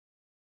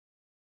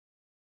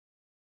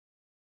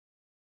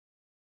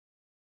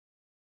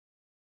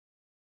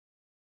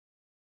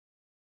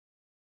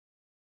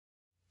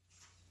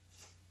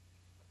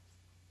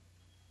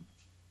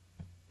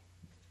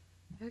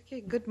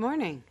Okay, good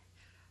morning.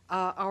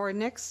 Our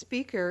next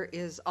speaker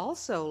is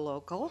also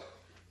local.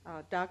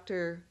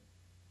 Dr.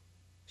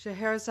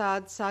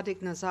 Scheherazade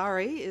Sadiq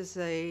Nazari is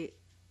a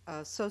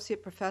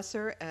associate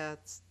professor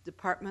at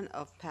Department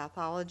of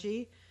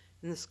Pathology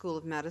in the School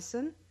of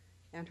Medicine,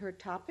 and her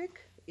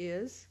topic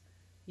is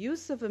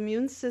use of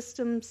immune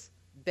system's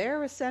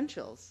bare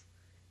essentials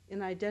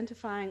in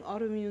identifying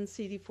autoimmune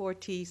CD4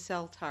 T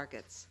cell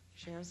targets.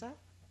 Scheherazade?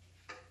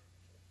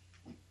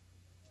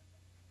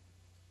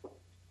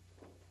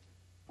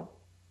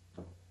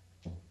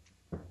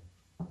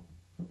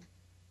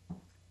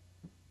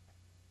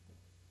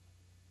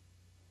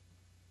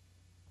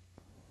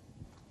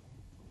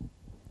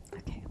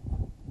 Okay.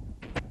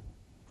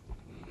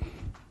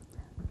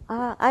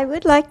 I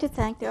would like to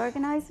thank the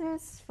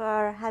organizers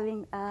for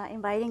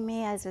inviting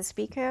me as a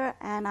speaker,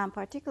 and I'm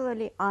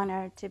particularly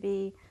honored to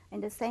be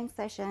in the same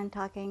session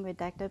talking with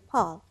Dr.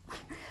 Paul.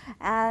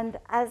 And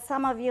as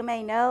some of you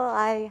may know,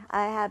 I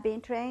have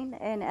been trained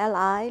in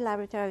LI,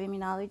 Laboratory of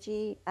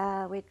Immunology,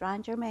 with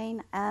Ron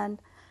Germain, and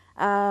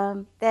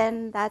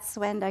then that's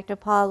when Dr.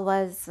 Paul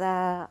was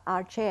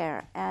our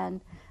chair,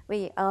 and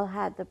we all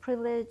had the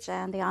privilege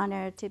and the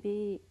honor to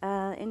be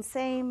in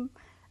same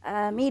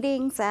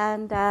meetings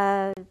and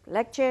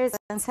lectures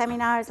and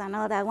seminars and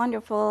all that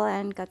wonderful,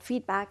 and got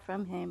feedback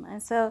from him.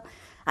 And so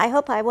I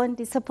hope I won't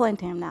disappoint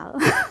him now.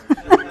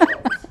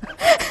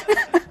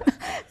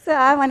 So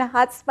I'm on a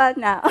hot spot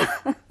now.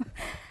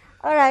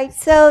 All right,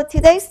 so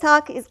today's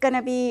talk is going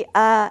to be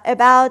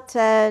about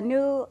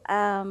new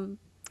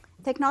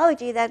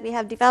technology that we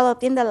have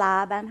developed in the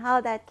lab and how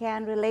that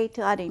can relate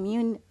to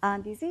autoimmune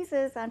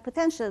diseases and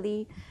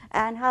potentially,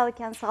 and how it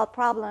can solve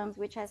problems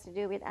which has to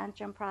do with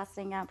antigen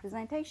processing and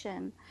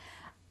presentation.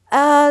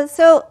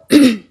 So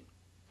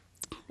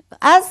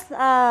as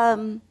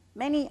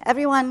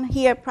everyone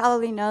here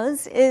probably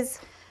knows, is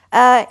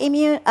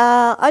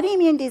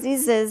autoimmune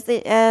diseases,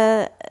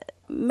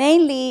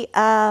 mainly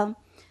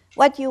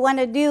what you want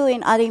to do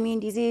in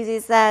autoimmune disease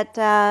is that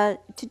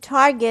to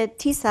target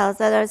T cells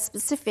that are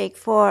specific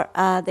for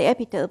the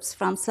epitopes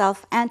from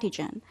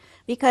self-antigen,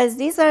 because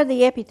these are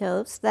the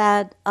epitopes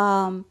that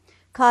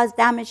cause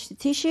damage to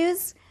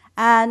tissues,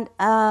 and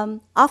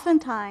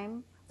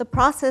oftentimes the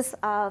process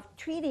of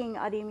treating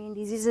autoimmune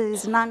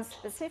diseases is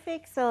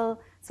non-specific, so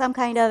some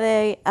kind of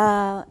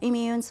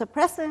immune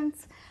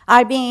suppressants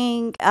are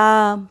being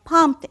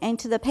pumped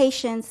into the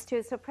patients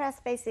to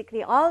suppress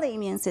basically all the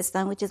immune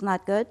system, which is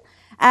not good.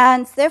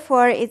 And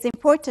therefore, it's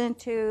important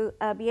to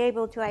be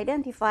able to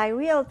identify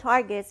real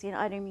targets in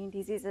autoimmune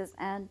diseases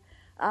and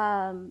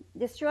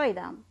destroy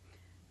them.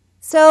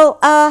 So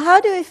how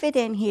do we fit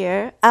in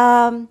here?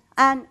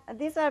 And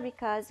these are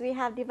because we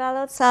have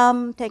developed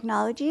some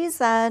technologies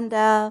and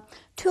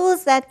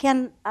tools that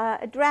can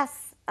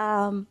address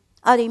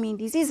autoimmune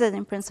diseases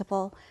in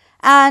principle.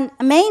 And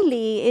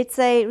mainly, it's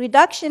a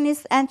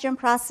reductionist antigen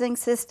processing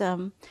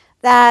system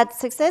that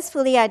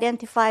successfully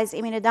identifies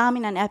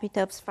immunodominant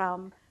epitopes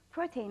from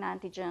protein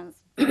antigens.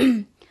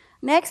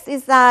 Next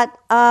is that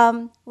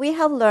we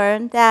have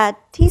learned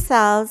that T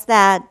cells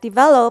that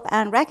develop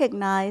and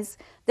recognize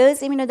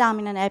those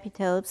immunodominant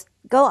epitopes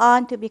go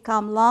on to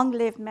become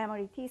long-lived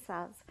memory T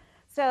cells.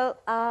 So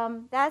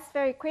that's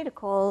very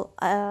critical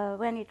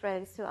when it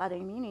relates to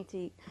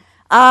autoimmunity.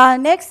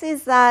 Next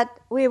is that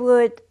we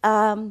would,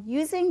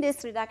 using this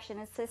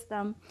reductionist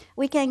system,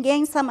 we can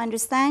gain some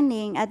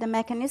understanding at the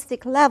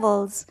mechanistic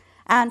levels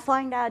and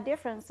find out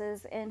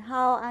differences in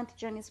how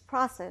antigen is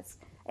processed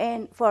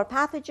and for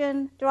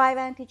pathogen-derived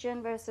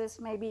antigen versus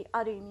maybe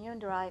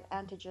autoimmune-derived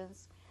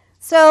antigens.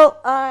 So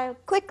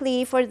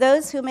quickly, for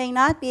those who may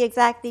not be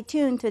exactly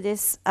tuned to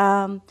this,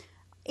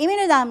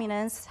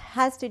 immunodominance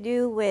has to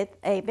do with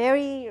a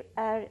very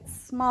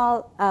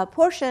small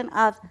portion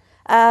of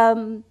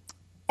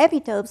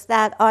epitopes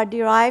that are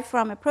derived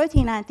from a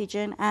protein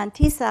antigen, and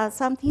T cells,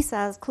 some T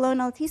cells,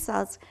 clonal T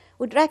cells,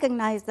 would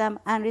recognize them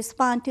and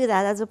respond to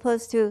that, as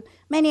opposed to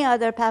many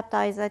other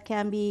peptides that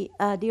can be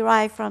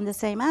derived from the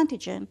same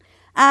antigen.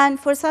 And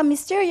for some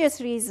mysterious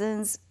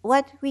reasons,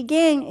 what we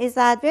gain is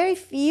that very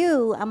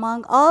few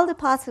among all the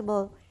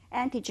possible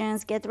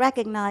antigens get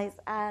recognized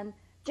and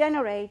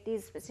generate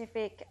these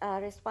specific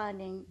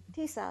responding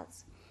T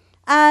cells.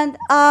 And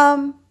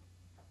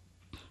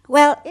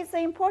well, it's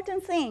an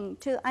important thing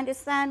to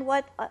understand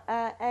what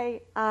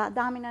a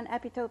dominant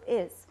epitope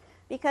is,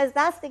 because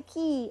that's the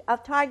key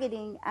of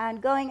targeting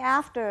and going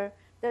after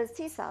those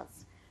T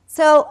cells.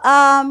 So,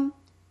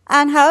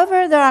 and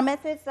however, there are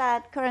methods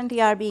that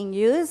currently are being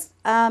used.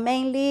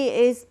 Mainly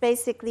is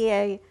basically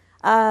a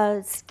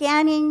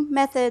scanning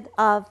method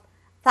of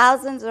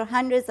thousands or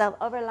hundreds of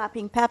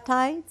overlapping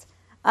peptides,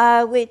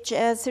 which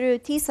through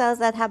T cells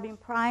that have been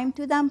primed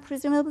to them,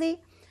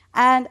 presumably,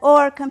 and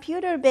or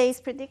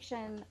computer-based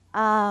prediction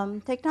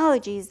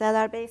technologies that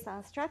are based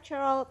on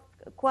structural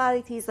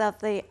qualities of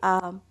the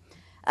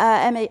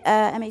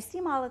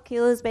MHC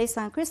molecules based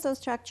on crystal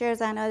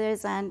structures and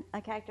others, and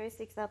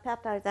characteristics of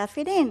peptides that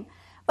fit in.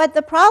 But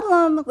the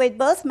problem with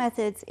both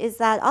methods is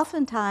that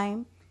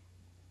oftentimes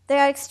they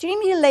are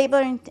extremely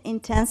labor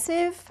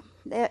intensive,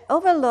 they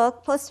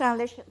overlook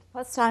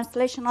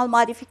post-translational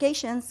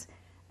modifications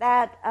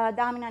that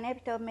dominant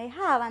epitope may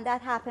have, and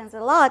that happens a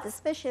lot,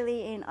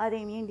 especially in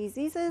autoimmune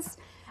diseases.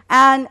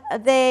 And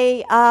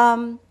they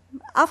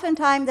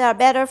oftentimes they are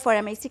better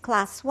for MAC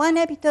class 1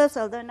 epitopes,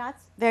 although not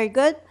very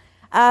good.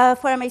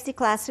 For MAC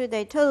class 2,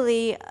 they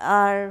totally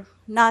are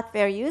not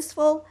very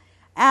useful.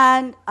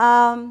 And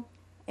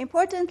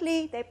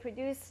importantly, they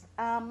produce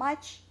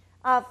much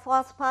of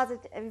false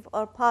positive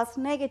or false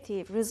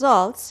negative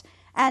results,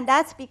 and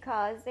that's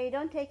because they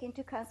don't take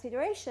into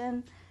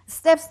consideration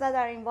steps that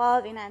are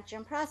involved in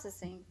antigen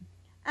processing.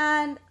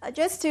 And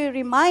just to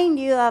remind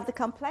you of the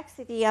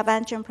complexity of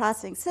antigen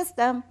processing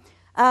system,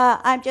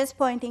 I'm just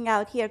pointing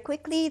out here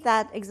quickly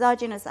that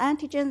exogenous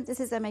antigen, this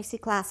is MHC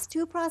class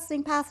 2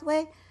 processing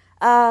pathway.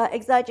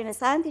 Exogenous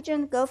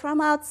antigen go from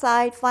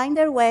outside, find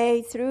their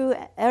way through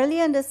early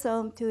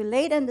endosome to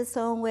late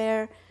endosome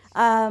where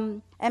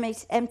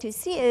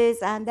M2C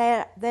is, and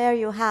there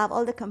you have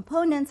all the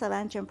components of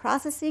antigen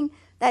processing.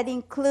 That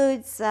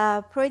includes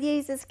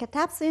proteases,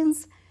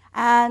 catapsins,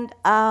 and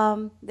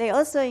they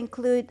also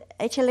include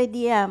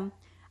HLA-DM.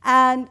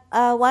 And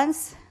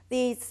once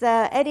this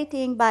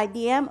editing by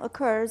DM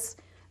occurs,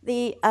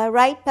 the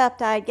right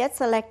peptide gets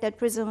selected,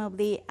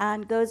 presumably,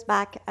 and goes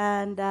back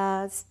and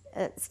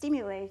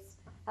stimulates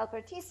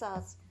helper T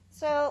cells.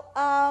 So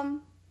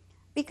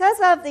because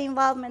of the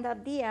involvement of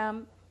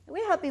DM, we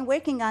have been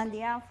working on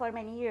DM for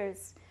many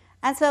years.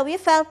 And so we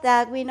felt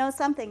that we know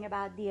something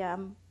about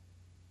DM.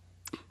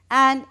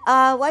 And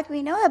what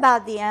we know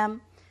about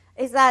DM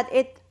is that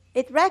it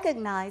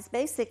recognizes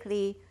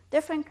basically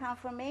different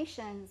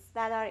conformations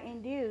that are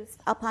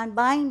induced upon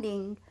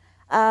binding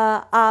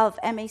of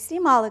MAC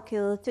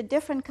molecule to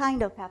different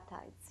kind of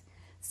peptides.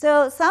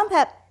 So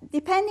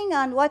depending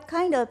on what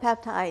kind of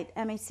peptide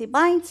MAC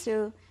binds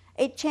to,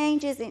 it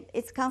changes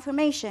its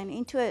conformation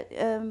into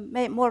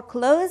a more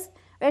closed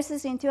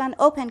versus into an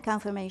open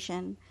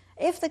conformation.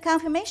 If the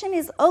conformation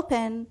is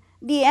open,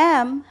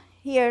 DM,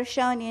 here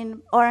shown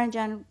in orange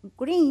and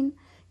green,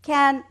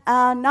 can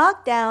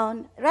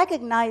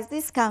recognize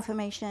this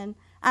conformation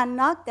and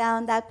knock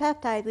down that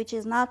peptide which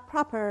is not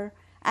proper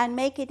and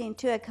make it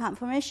into a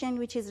conformation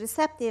which is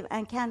receptive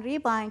and can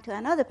rebind to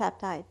another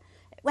peptide.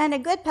 When a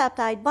good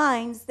peptide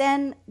binds,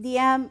 then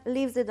DM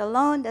leaves it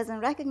alone,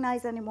 doesn't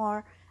recognize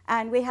anymore,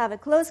 and we have a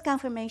closed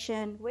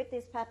conformation with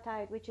this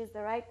peptide, which is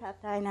the right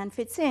peptide and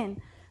fits in.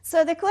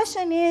 So the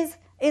question is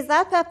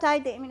that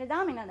peptide the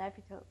immunodominant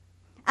epitope?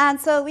 And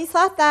so we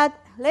thought that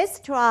let's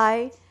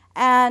try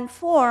and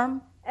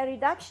form a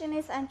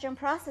reductionist antigen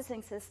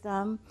processing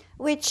system,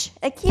 which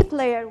a key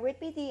player would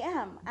be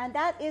DM. And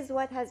that is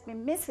what has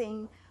been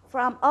missing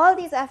from all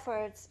these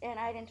efforts in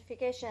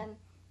identification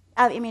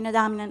of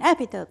immunodominant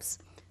epitopes.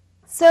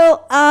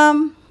 So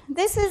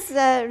this is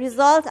the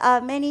result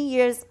of many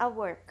years of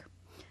work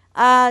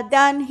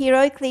done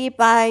heroically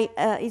by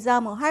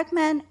Isamu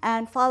Hartman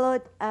and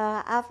followed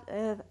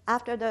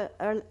after the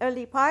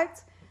early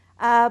parts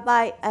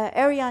by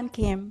Ariane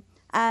Kim,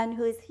 and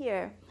who is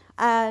here.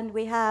 And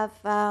we have,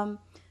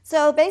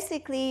 so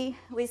basically,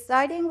 we're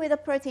starting with a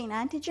protein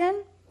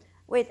antigen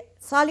with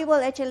soluble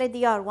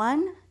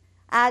HLA-DR1,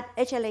 add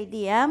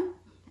HLA-DM,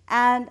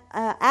 and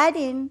add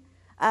in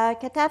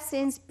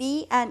catapsins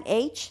B and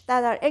H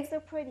that are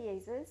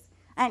exoproteases,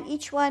 and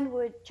each one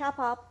would chop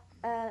up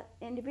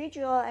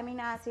individual amino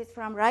acids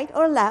from right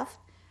or left.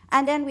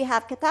 And then we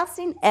have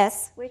catapsin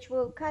S, which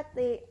will cut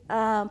the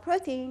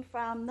protein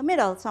from the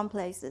middle some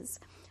places.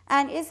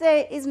 And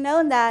is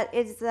known that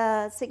it's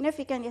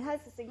significant, it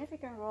has a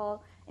significant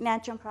role in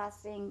antigen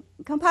processing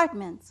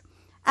compartments.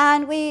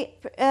 And we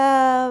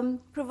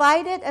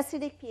provided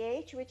acidic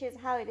pH, which is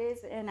how it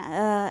is in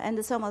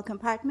endosomal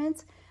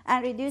compartments,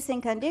 and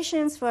reducing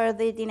conditions for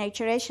the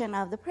denaturation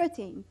of the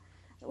protein.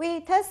 We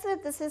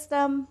tested the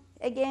system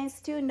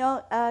against two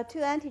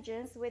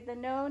antigens with the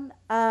known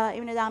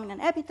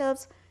immunodominant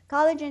epitopes,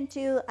 collagen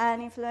 2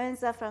 and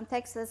influenza from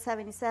Texas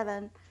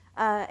 77,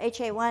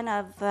 HA1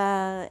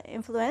 of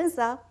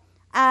influenza,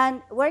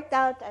 and worked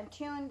out and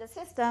tuned the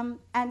system.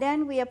 And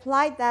then we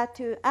applied that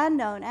to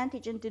unknown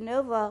antigen de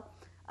novo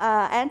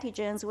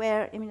antigens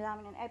where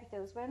immunodominant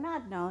epitopes were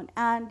not known.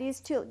 And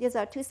these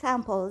are two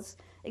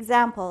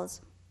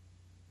examples.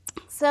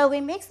 So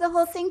we mix the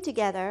whole thing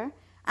together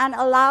and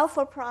allow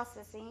for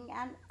processing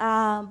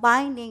and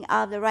binding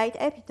of the right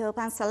epitope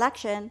and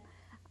selection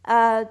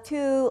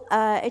to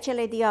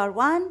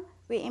HLA-DR1.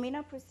 We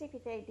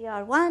immunoprecipitate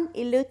DR1,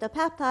 elute the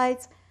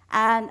peptides,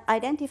 and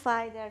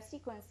identify their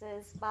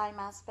sequences by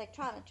mass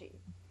spectrometry.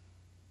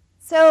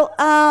 So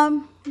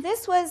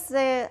this is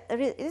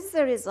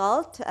the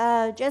result,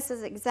 just as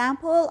an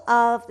example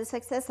of the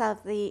success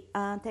of the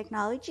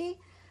technology.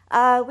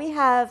 We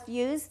have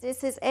used,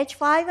 this is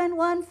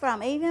H5N1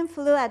 from avian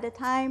flu at the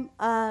time,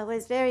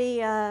 was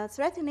very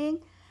threatening.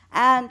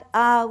 And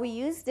we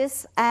used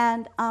this,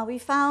 and we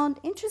found,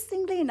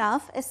 interestingly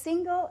enough, a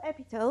single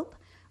epitope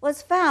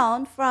was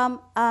found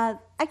from,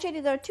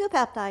 actually there are two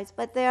peptides,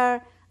 but they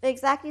are the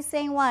exactly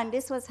same one.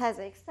 This has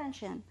an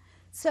extension.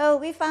 So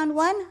we found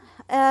one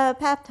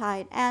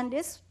peptide, and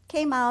this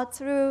came out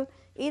through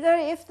either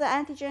if the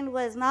antigen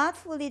was not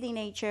fully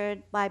denatured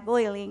by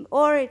boiling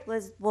or it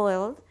was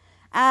boiled.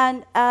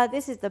 And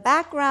this is the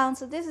background.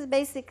 So this is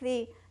basically,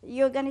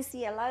 you're going to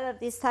see a lot of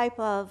this type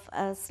of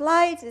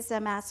slides. It's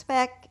a mass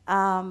spec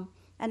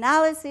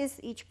analysis.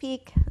 Each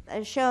peak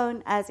is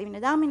shown as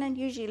immunodominant.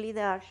 Usually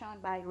they are shown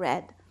by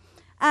red.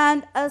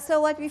 And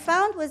so what we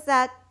found was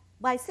that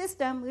by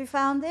system, we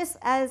found this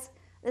as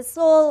the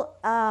sole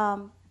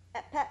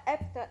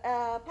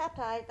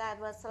peptide that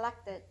was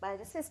selected by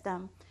the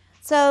system.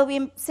 So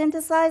we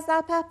synthesized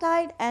that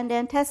peptide and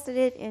then tested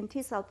it in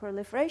T cell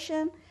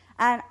proliferation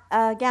and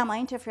gamma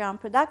interferon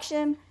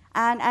production.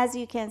 And as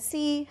you can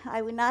see,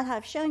 I would not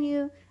have shown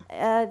you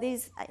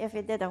these if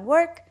it didn't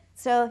work.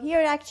 So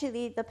here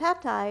actually the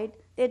peptide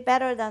did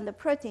better than the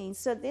protein.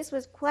 So this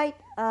was quite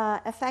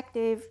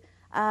effective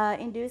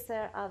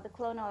inducer of the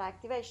clonal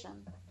activation.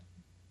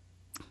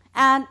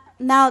 And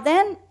now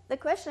then the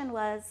question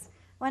was,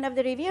 one of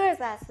the reviewers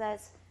asked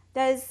us,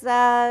 does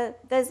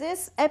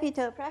this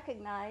epitope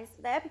recognize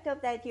the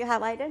epitope that you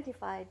have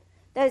identified?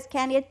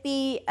 Can it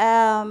be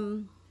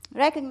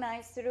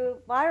recognized through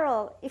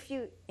viral, if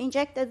you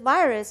injected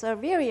virus or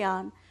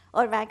virion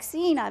or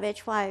vaccine of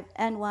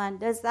H5N1,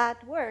 does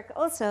that work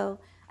also?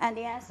 And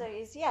the answer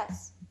is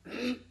yes.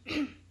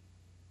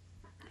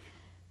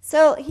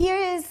 So here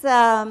is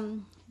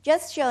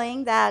just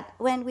showing that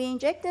when we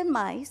injected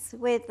mice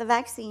with the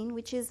vaccine,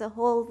 which is a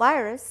whole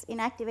virus,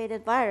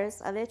 inactivated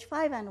virus of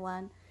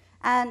H5N1,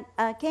 and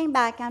came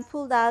back and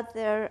pulled out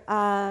their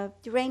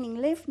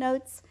draining lymph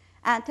nodes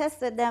and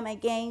tested them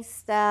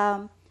against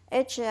the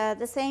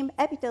same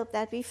epitope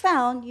that we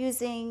found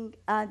using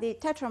the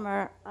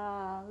tetramer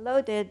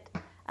loaded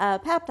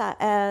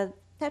peptide,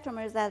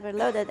 tetramers that were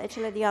loaded,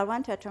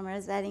 HLA-DR1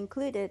 tetramers that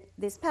included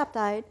this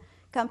peptide,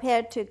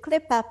 compared to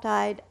clip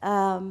peptide,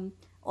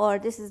 or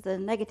this is the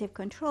negative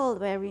control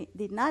where we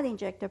did not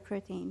inject a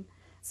protein.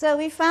 So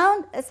we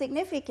found a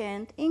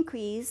significant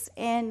increase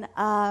in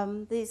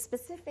the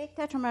specific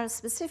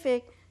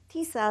tetramer-specific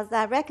T cells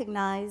that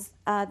recognize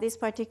this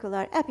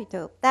particular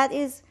epitope. That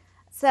is,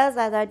 cells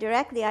that are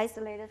directly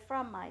isolated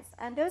from mice.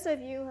 And those of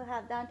you who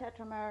have done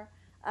tetramer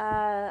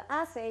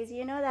assays,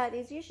 you know that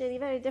it's usually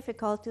very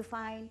difficult to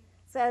find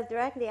cells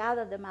directly out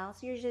of the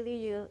mouse. Usually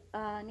you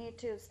need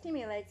to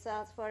stimulate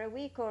cells for a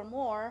week or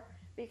more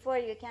before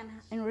you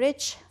can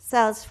enrich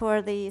cells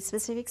for the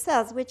specific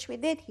cells, which we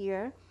did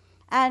here.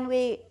 And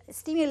we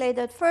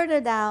stimulated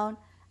further down,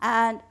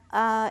 and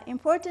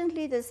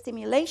importantly, the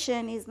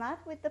stimulation is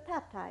not with the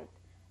peptide.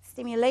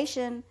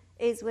 Stimulation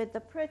is with the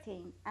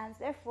protein, and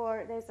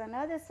therefore there's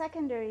another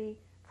secondary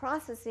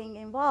processing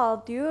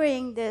involved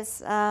during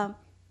this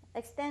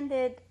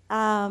extended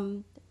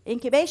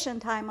incubation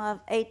time of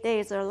 8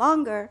 days or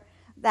longer,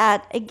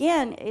 that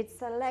again, it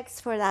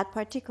selects for that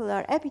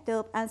particular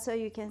epitope. And so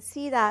you can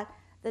see that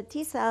the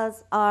T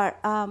cells are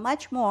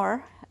much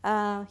more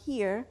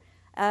here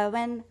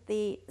when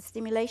the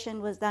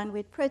stimulation was done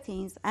with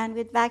proteins. And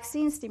with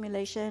vaccine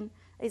stimulation,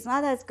 it's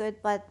not as good,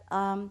 but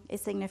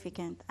it's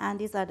significant. And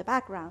these are the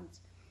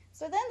backgrounds.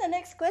 So then the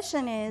next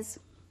question is,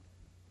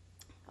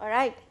 all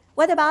right,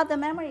 what about the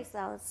memory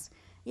cells?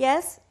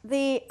 Yes,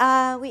 we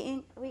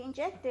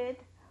injected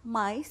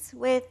mice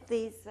with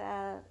these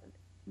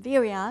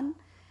virion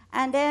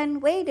and then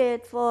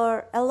waited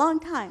for a long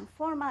time,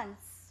 4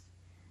 months.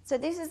 So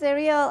this is a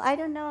real, I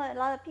don't know a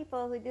lot of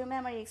people who do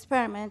memory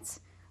experiments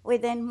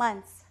within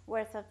months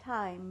worth of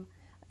time.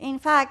 In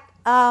fact,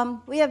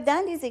 we have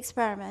done these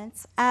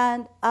experiments,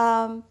 and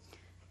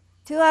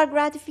to our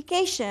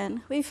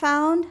gratification, we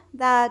found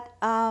that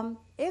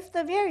if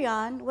the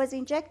virion was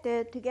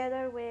injected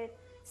together with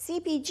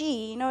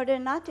CpG in order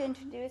not to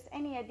introduce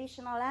any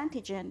additional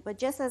antigen, but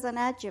just as an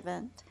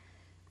adjuvant,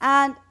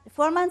 and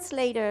 4 months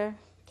later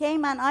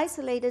came and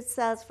isolated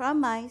cells from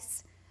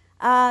mice.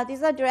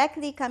 These are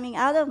directly coming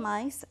out of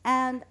mice,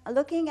 and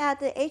looking at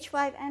the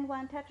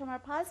H5N1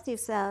 tetramer positive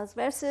cells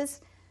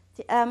versus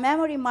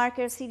memory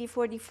marker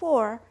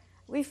CD44,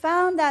 we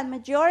found that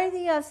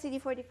majority of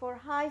CD44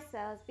 high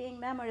cells, being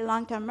memory,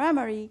 long-term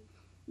memory,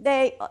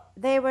 they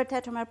were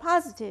tetramer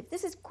positive.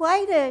 This is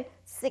quite a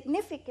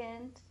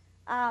significant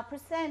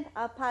percent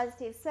of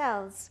positive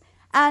cells.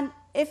 And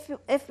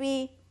if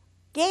we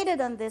gated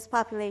on this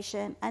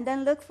population and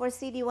then look for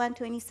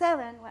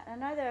CD127,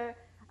 another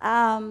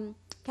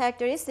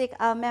characteristic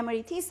of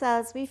memory T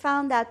cells, we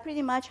found that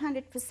pretty much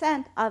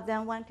 100% of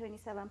them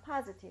 127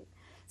 positive.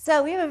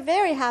 So we were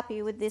very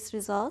happy with these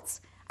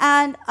results.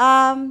 And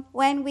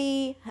when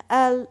we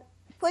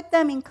put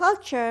them in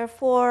culture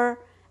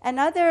for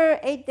another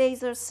 8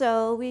 days or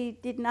so, we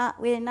did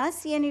not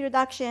see any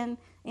reduction.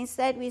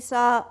 Instead, we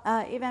saw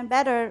even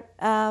better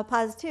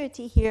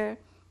positivity here.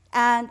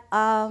 And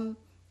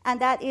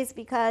that is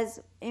because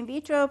in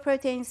vitro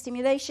protein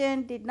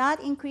stimulation did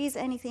not increase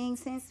anything,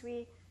 since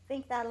we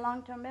think that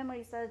long-term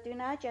memory cells do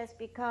not just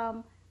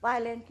become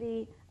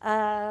violently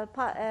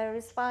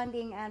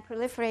responding and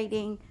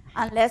proliferating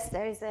unless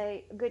there is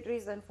a good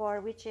reason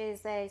for, which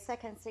is a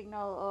second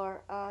signal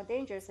or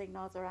danger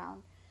signals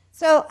around.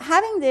 So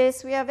having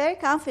this, we are very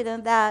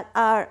confident that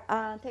our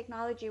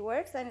technology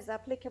works and is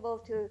applicable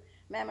to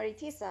memory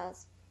T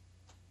cells.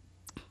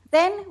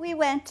 Then we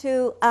went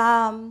to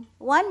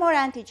one more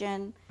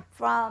antigen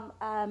from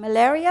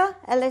malaria,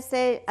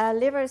 LSA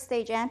liver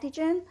stage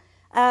antigen,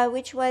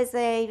 which was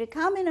a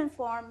recombinant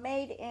form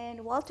made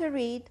in Walter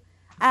Reed.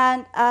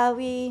 And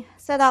we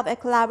set up a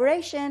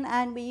collaboration,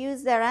 and we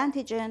used their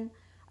antigen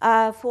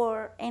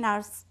in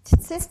our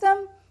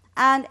system.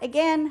 And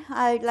again,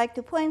 I'd like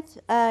to point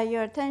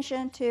your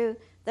attention to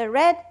the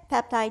red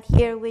peptide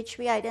here, which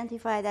we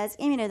identified as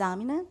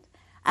immunodominant,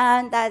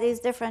 and that is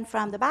different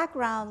from the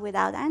background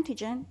without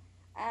antigen.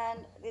 And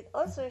it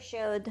also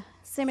showed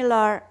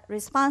similar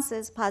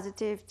responses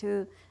positive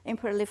to in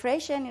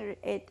proliferation.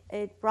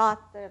 It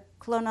brought the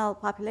clonal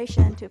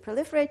population to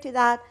proliferate to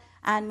that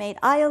and made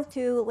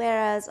IL-2,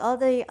 whereas all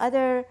the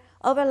other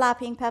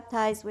overlapping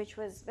peptides, which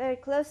was very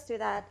close to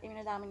that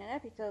immunodominant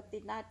epitope,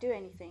 did not do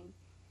anything.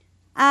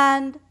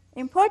 And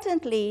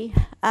importantly,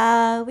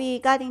 we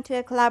got into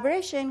a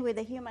collaboration with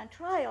a human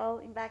trial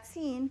in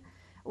vaccine,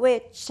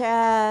 which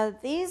there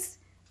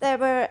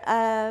were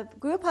a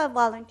group of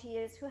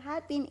volunteers who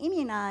had been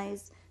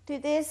immunized to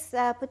this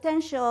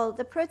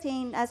the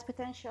protein as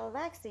potential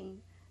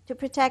vaccine to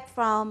protect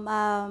from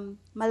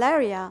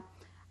malaria.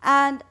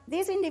 And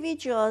these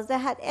individuals, they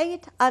had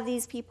 8 of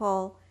these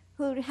people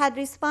who had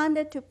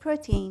responded to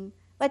protein,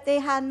 but they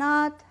had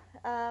not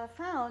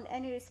found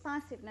any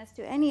responsiveness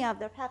to any of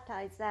the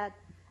peptides that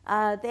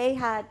they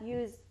had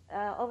used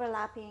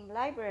overlapping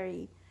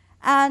library.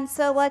 And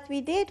so what we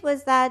did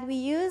was that we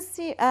used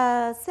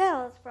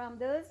cells from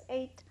those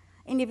 8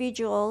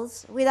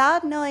 individuals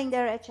without knowing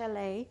their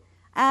HLA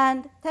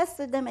and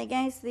tested them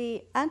against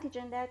the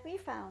antigen that we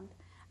found.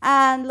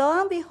 And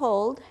lo and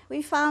behold,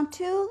 we found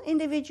 2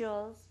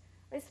 individuals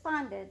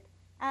responded.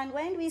 And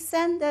when we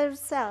sent their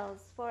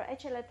cells for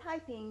HLA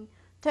typing,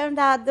 turned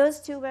out those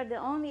 2 were the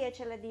only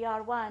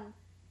HLA-DR1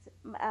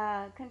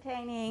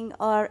 containing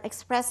or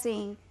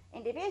expressing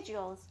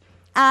individuals.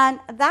 And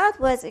that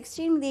was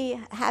extremely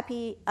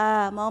happy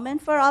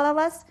moment for all of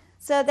us.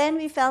 So then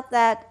we felt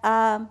that,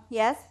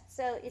 yes,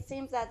 so it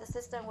seems that the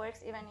system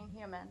works even in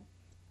human.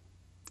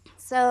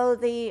 So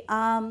the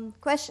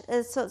question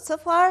is, so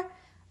far,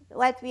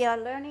 what we are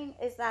learning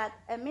is that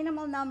a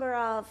minimal number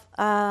of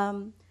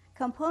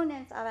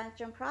components of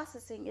antigen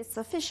processing is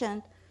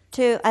sufficient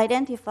to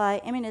identify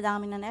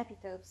immunodominant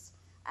epitopes.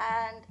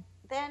 And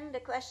then the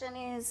question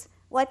is,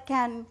 what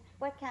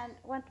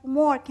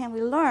more can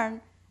we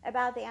learn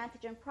about the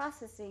antigen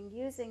processing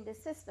using the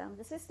system?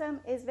 The system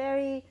is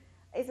a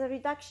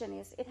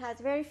reductionist. It has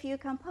very few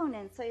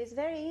components, so it's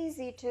very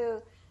easy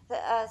to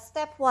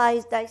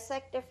stepwise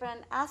dissect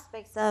different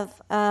aspects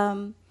of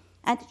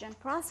antigen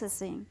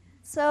processing.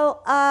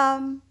 So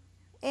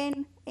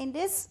in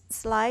this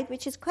slide,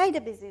 which is quite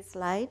a busy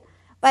slide,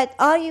 but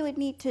all you would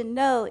need to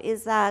know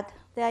is that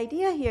the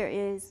idea here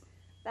is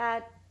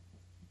that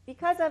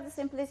because of the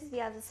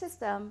simplicity of the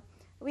system,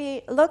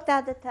 we looked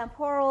at the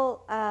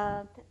temporal,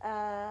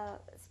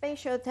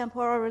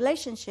 spatio-temporal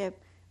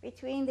relationship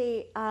between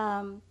the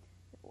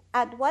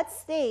at what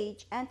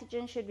stage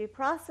antigen should be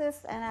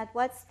processed and at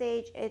what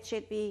stage it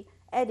should be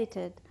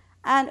edited.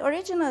 And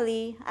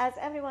originally, as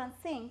everyone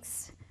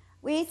thinks,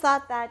 we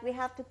thought that we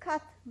have to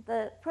cut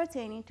the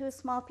protein into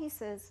small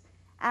pieces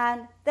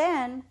and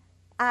then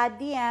add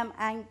DM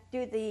and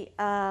do the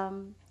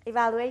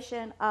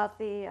evaluation of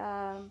the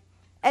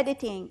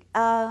editing.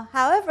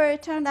 However,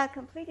 it turned out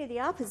completely the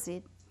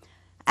opposite.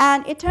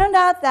 And it turned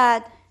out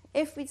that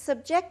if we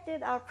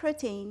subjected our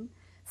protein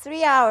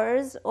 3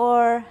 hours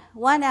or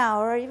 1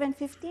 hour or even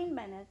 15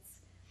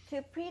 minutes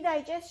to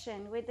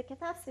pre-digestion with the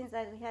cathepsins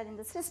that we had in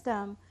the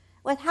system,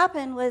 what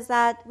happened was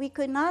that we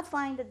could not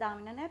find the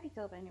dominant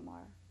epitope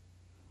anymore.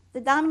 The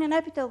dominant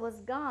epitope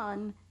was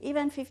gone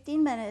even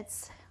 15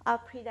 minutes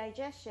of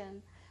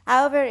pre-digestion.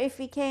 However, if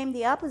we came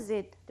the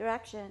opposite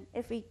direction,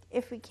 if we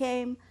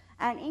came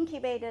and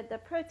incubated the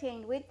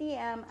protein with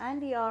DM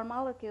and DR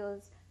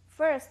molecules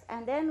first,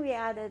 and then we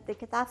added the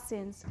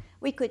cathepsins,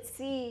 we could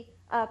see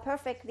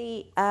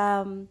perfectly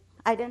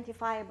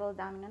identifiable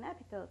dominant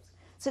epitopes.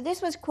 So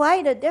this was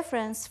quite a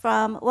difference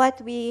from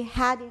what we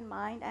had in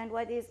mind and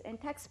what is in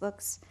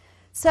textbooks.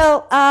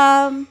 So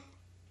then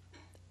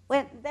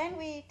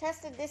we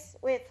tested this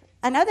with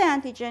another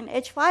antigen,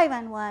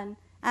 H5N1,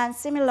 and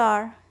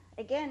similar,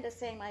 again, the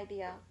same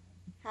idea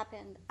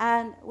happened.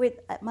 And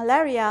with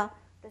malaria,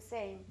 the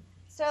same.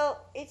 So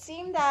it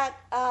seemed that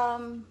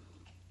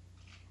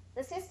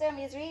the system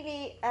is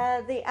really,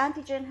 the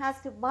antigen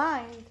has to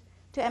bind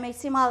to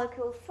MHC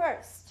molecule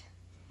first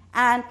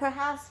and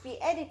perhaps be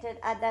edited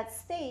at that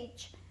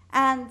stage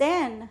and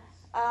then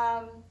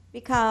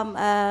become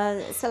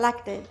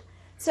selected.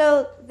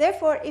 So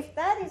therefore, if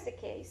that is the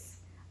case,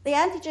 the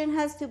antigen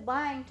has to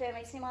bind to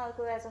MHC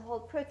molecule as a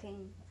whole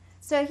protein.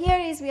 So here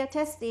is we are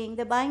testing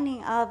the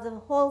binding of the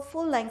whole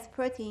full-length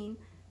protein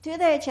to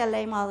the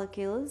HLA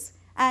molecules.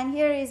 And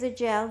here is a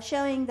gel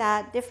showing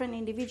that different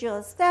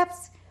individual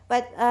steps.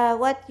 But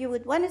what you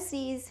would want to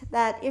see is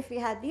that if we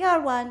had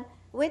DR1,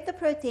 with the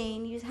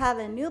protein, you have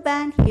a new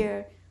band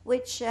here,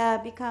 which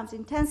becomes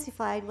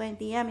intensified when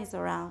DM is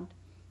around.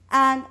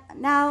 And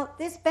now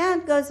this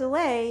band goes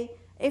away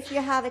if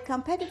you have a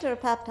competitor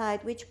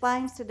peptide which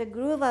binds to the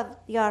groove of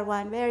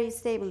DR1 very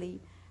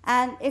stably.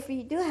 And if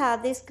you do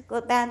have this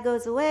band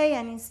goes away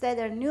and instead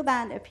a new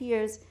band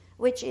appears,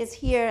 which is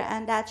here,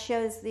 and that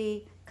shows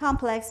the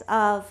complex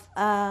of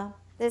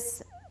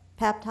this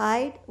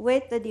peptide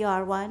with the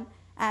DR1.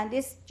 And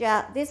this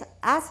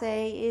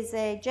assay is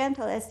a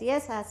gentle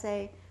SDS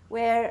assay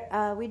where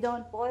we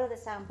don't boil the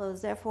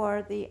samples.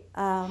 Therefore, the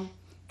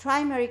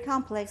trimeric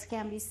complex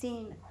can be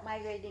seen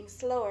migrating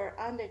slower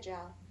on the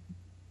gel.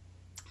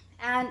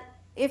 And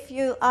if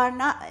you are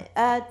not,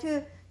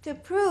 to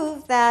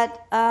prove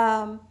that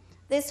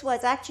this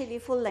was actually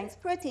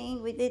full-length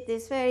protein, we did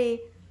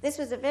this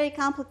was a very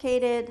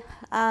complicated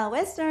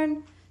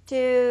Western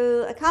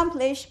to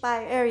accomplish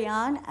by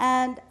Arion.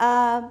 And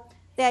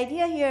the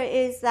idea here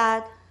is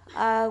that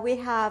we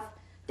have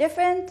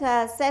different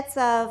sets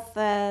of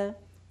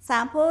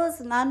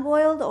samples,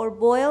 non-boiled or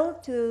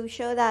boiled, to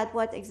show that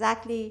what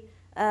exactly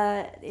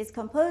is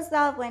composed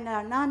of. When they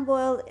are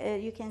non-boiled,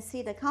 you can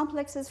see the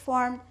complexes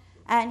formed.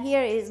 And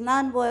here is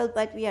non-boiled,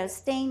 but we are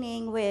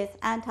staining with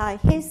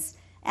anti-His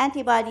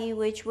antibody,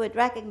 which would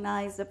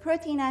recognize the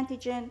protein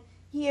antigen.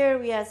 Here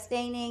we are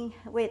staining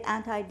with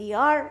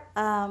anti-DR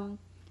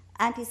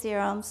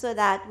antiserum so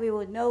that we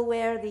would know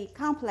where the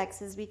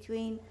complexes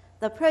between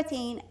the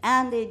protein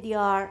and the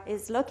DR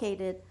is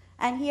located.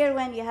 And here,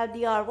 when you have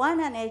DR1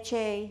 and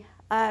HA,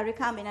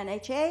 recombinant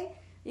HA,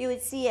 you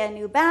would see a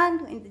new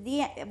band.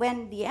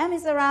 When DM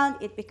is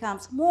around, it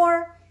becomes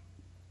more.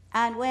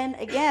 And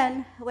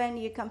when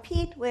you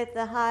compete with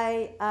the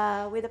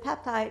with the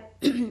peptide,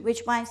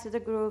 which binds to the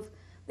groove,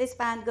 this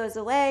band goes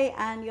away,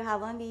 and you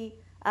have only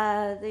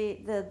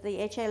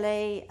the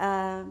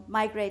HLA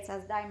migrates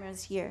as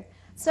dimers here.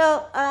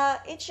 So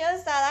it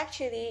shows that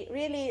actually,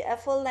 really, a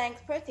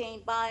full-length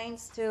protein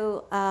binds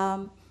to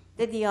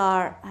the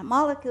DR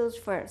molecules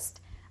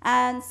first.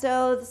 And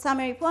so the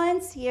summary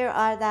points here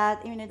are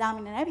that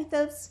immunodominant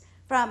epitopes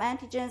from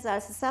antigens are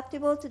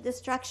susceptible to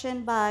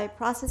destruction by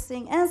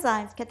processing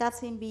enzymes,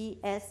 cathepsin B,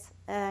 S,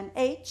 and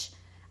H.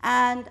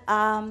 And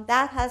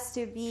that has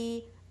to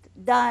be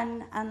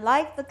done,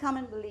 unlike the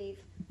common belief.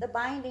 The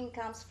binding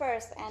comes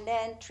first, and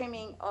then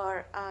trimming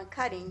or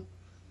cutting.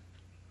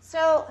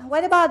 So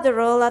what about the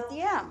role of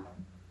DM?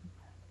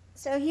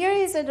 So here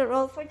is the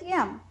role for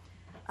DM.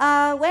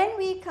 When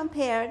we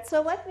compared,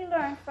 so what we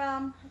learned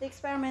from the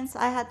experiments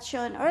I had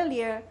shown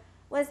earlier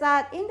was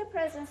that in the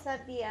presence of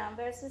DM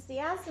versus the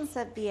absence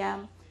of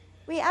DM,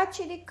 we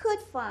actually could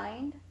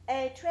find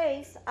a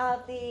trace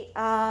of the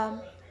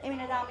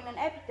immunodominant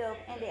epitope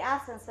in the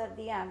absence of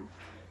DM.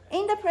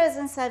 In the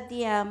presence of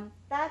DM,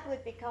 that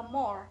would become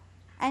more.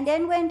 And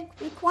then when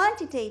we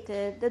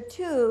quantitated the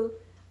two,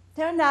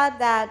 turned out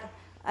that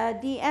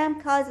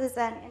DM causes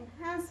an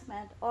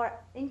enhancement or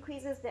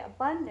increases the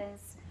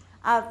abundance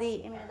of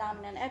the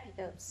immunodominant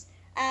epitopes.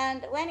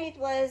 And when it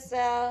was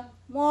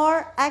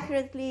more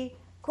accurately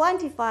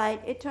quantified,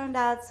 it turned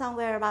out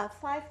somewhere about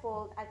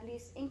fivefold at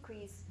least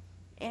increase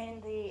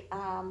in the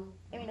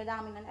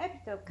immunodominant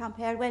epitope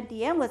compared when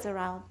DM was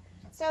around.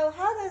 So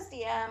how does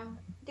DM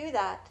do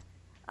that?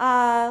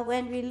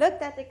 When we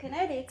looked at the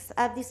kinetics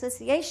of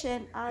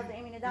dissociation of the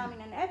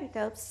immunodominant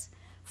epitopes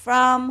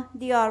from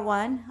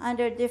DR1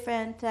 under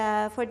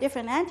for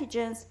different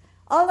antigens,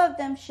 all of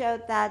them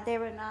showed that they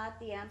were not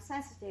DM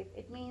sensitive.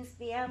 It means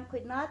DM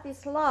could not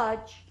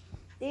dislodge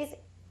these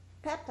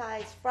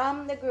peptides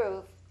from the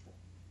groove.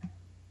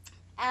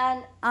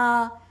 And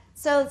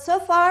so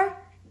far,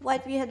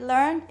 what we had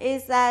learned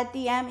is that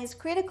DM is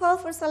critical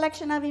for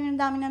selection of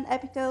immunodominant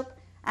epitope,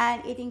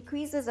 and it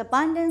increases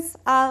abundance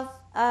of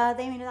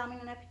the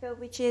immunodominant epitope,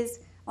 which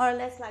is more or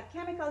less like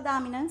chemical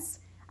dominance.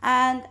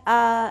 And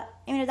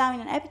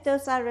immunodominant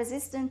epitopes are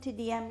resistant to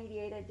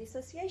DM-mediated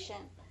dissociation.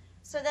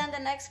 So then the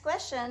next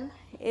question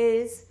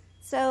is,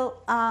 so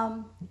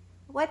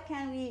what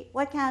can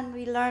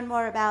we learn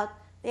more about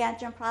the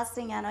antigen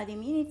processing and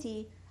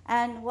autoimmunity,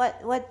 and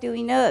what do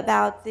we know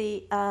about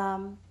the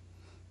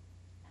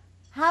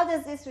how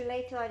does this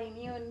relate to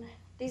autoimmune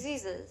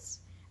diseases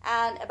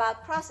and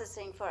about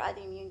processing for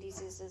autoimmune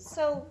diseases?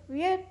 So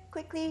we're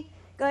quickly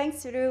going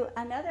through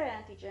another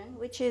antigen,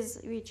 which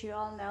you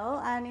all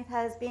know, and it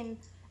has been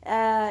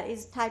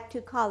is type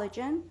 2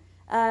 collagen,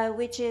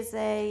 which is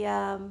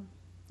a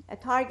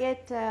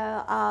target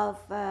of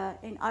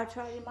in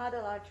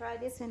model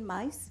arthritis in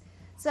mice.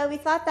 So we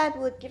thought that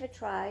would give a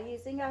try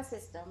using our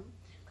system,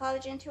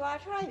 collagen 2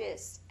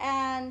 arthritis.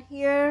 And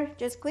here,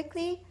 just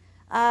quickly,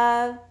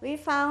 we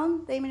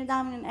found the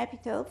immunodominant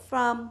epitope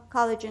from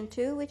collagen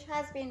 2, which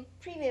has been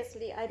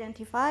previously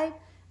identified.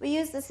 We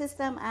used the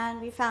system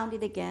and we found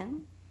it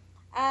again.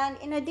 And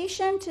in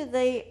addition to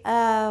the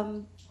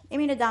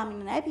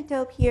immunodominant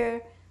epitope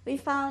here, we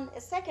found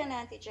a second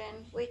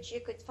antigen, which you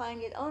could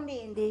find it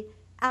only in the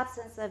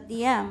absence of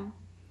DM.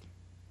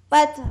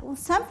 But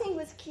something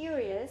was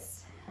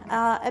curious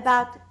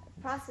about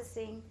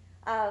processing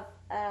of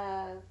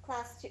of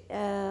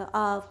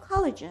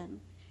collagen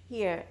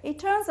here. It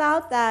turns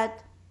out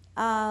that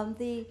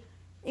the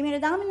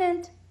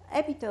immunodominant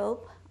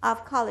epitope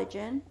of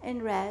collagen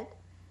in red,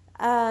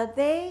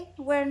 they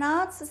were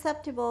not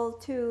susceptible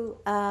to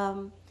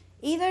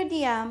either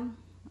DM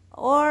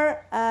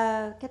or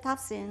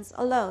cathepsins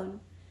alone.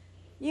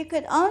 You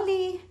could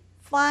only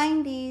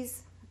find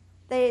these,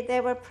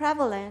 they were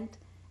prevalent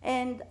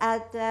and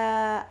at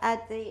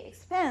the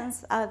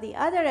expense of the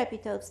other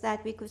epitopes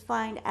that we could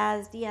find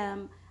as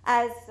DM,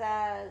 as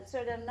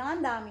sort of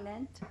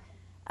non-dominant,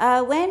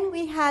 when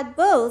we had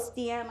both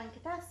DM and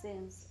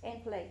cathepsins in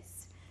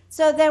place.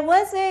 So there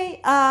was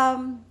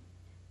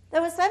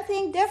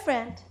something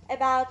different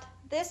about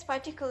this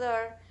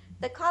particular,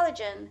 the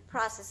collagen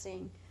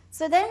processing.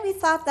 So then we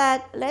thought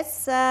that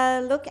let's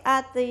look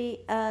at the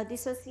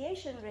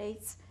dissociation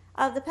rates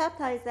of the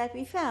peptides that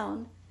we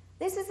found.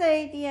 This is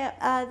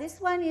this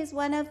one is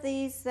one of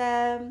these,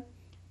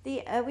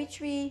 which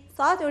we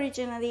thought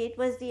originally it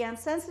was DM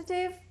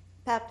sensitive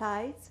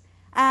peptides,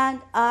 and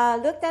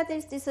looked at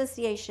this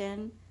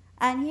dissociation.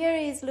 And here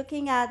is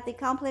looking at the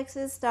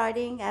complexes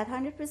starting at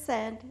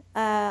 100%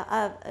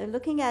 of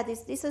looking at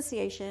this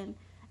dissociation.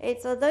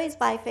 Although it's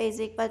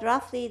biphasic, but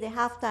roughly the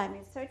half-time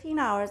is 13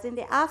 hours in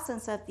the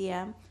absence of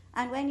DM.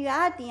 And when you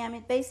add DM,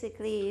 it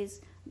basically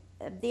is,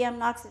 DM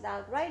knocks it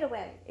out right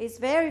away. It's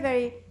very,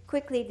 very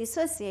quickly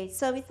dissociates.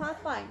 So we thought,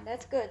 fine,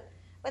 that's good.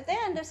 But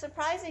then the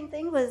surprising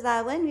thing was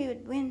that when we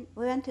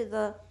went to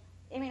the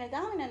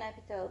immunodominant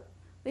epitope,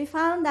 we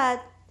found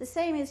that the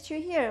same is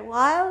true here.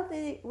 While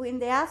in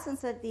the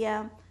absence of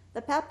DM,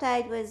 the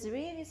peptide was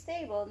really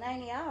stable,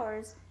 90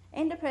 hours.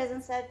 In the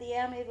presence of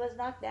DM, it was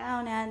knocked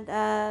down and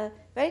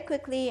very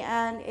quickly,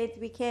 and it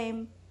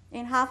became,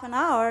 in half an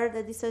hour,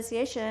 the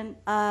dissociation,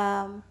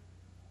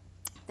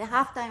 the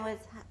half time was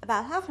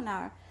about half an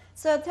hour.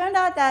 So it turned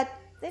out that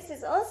this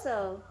is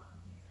also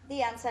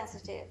DM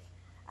sensitive.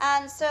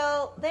 And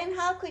so then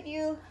how could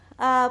you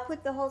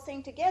put the whole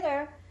thing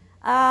together?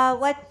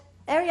 What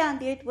Ariane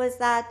did was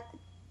that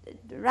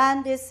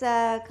ran this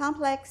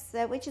complex,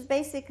 which is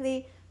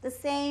basically the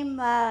same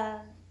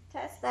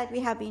test that we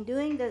have been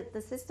doing,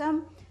 the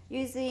system,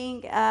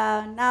 using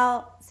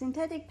now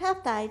synthetic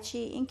peptide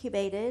she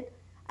incubated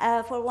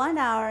for 1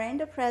 hour in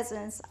the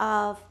presence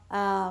of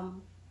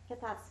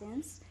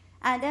cathepsins,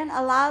 and then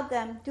allowed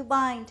them to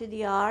bind to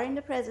DR in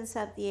the presence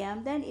of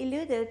DM, then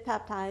eluted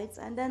peptides,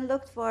 and then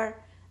looked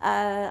for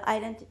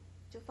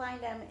to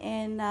find them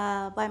in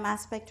by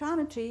mass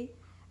spectrometry.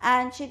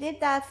 And she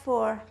did that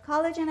for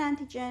collagen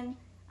antigen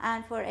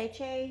and for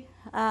HA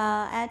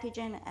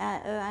antigen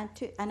and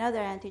another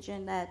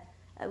antigen that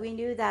we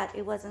knew that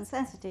it wasn't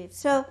sensitive.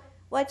 So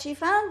what she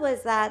found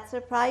was that,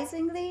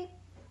 surprisingly,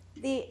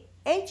 the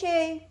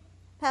HA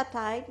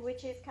peptide,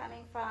 which is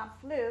coming from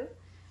flu,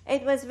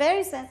 it was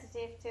very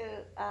sensitive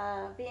to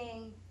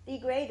being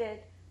degraded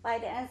by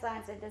the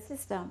enzymes in the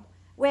system,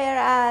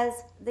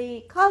 whereas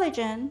the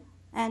collagen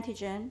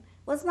antigen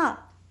was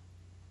not.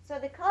 So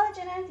the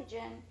collagen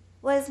antigen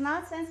was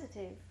not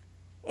sensitive.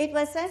 It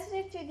was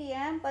sensitive to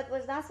DM, but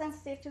was not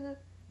sensitive to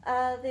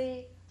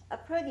the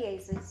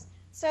proteases.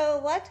 So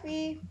what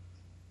we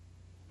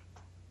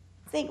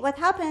think, what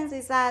happens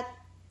is that,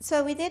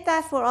 so we did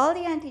that for all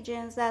the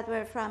antigens that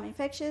were from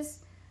infectious,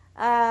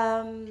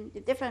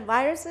 different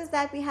viruses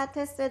that we had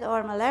tested,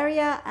 or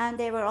malaria, and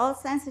they were all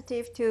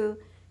sensitive to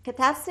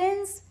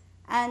cathepsins,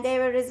 and they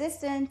were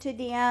resistant to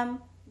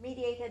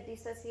DM-mediated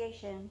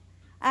dissociation.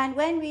 And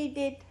when we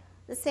did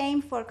the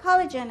same for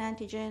collagen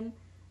antigen,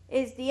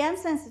 is DM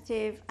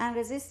sensitive and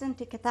resistant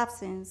to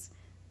cathepsins.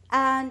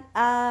 And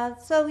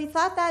so we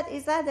thought that,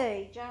 is that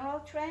a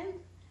general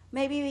trend?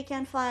 Maybe we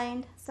can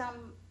find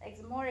some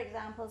more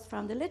examples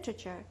from the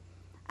literature.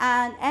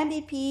 And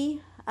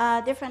MBP,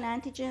 different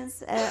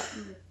antigens,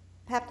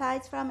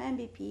 peptides from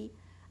MBP,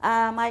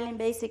 myelin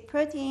basic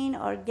protein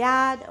or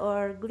GAD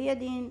or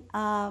gliadin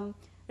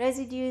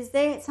residues,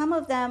 some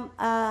of them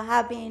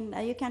have been,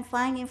 you can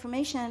find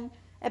information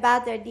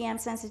about their DM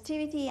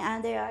sensitivity,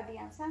 and they are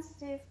DM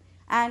sensitive.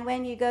 And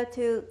when you go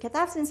to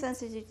cathepsin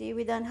sensitivity,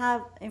 we don't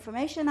have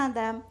information on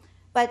them,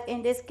 but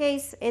in this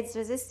case, it's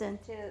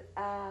resistant to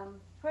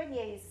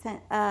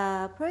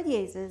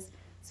proteases.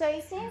 So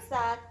it seems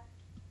that,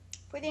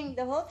 putting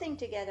the whole thing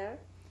together,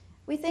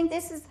 we think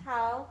this is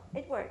how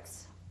it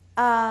works.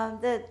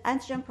 The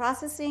antigen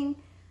processing,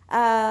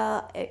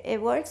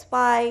 it works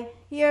by,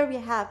 here we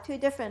have two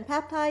different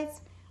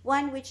peptides,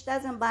 one which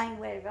doesn't bind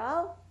very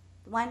well,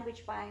 one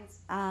which binds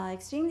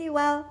extremely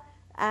well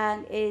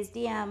and is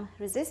DM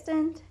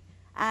resistant.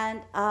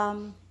 And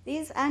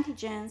these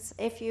antigens,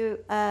 if you,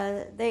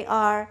 they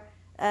are,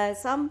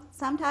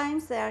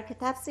 sometimes they are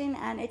cathepsin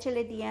and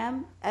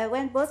HLA-DM.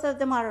 When both of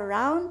them are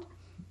around,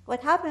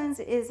 what happens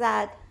is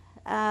that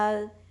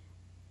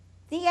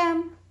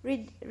DM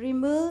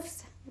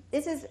removes,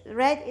 this is,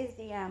 red is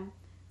DM.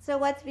 So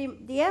what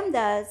DM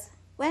does,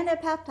 when a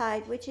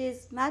peptide, which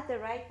is not the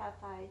right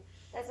peptide,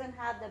 doesn't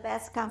have the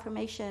best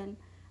conformation,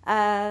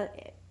 so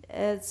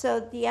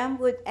DM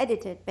would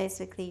edit it,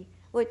 basically,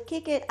 would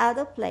kick it out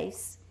of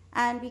place,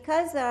 And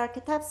because there are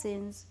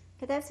cathepsins,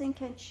 cathepsin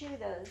can chew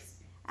those.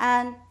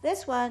 And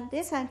this one,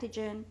 this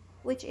antigen,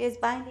 which is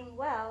binding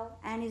well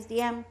and is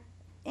DM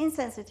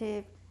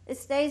insensitive, it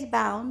stays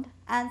bound.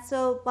 And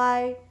so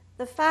by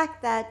the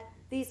fact that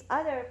these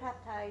other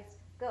peptides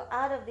go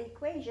out of the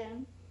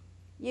equation,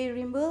 you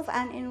remove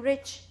and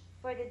enrich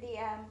for the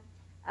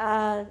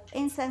DM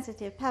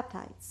insensitive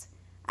peptides.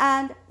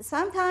 And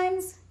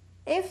sometimes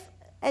if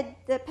a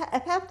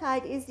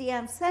peptide is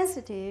DM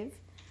sensitive,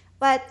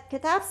 but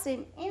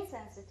cathepsin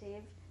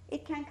insensitive,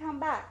 it can come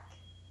back.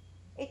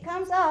 It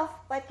comes off,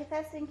 but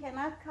cathepsin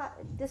cannot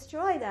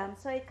destroy them,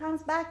 so it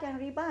comes back and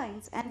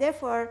rebinds. And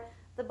therefore,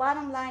 the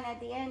bottom line at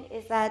the end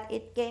is that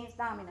it gains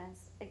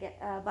dominance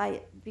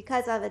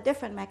because of a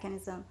different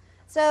mechanism.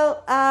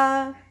 So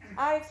our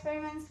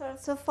experiments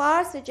so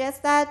far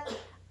suggest that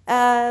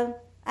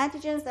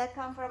antigens that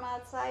come from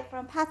outside,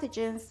 from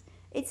pathogens,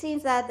 it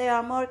seems that they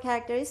are more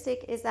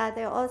characteristic is that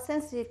they're all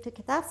sensitive to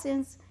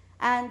cathepsins,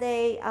 and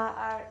they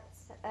are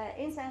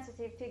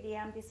insensitive to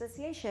DM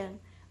dissociation.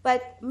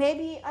 But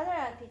maybe other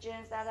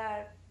antigens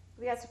that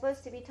we are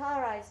supposed to be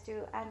tolerized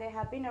to, and they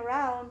have been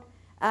around,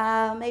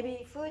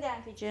 maybe food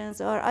antigens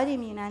or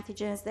autoimmune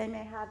antigens, they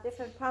may have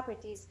different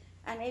properties,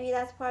 and maybe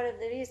that's part of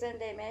the reason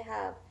they may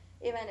have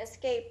even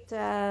escaped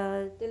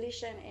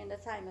deletion in the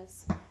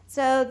thymus.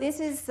 So this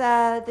is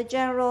the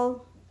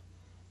general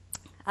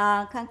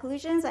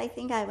conclusions. I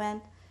think I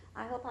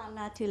hope I'm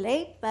not too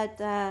late, but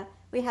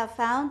we have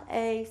found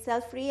a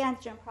cell-free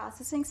antigen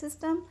processing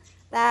system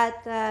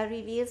that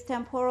reveals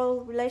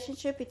temporal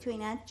relationship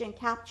between antigen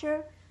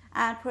capture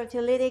and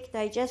proteolytic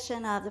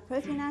digestion of the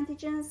protein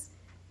antigens.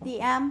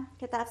 DM,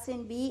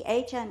 cathepsin B,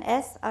 H, and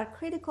S are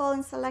critical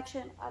in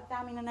selection of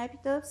dominant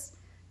epitopes.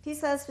 T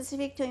cells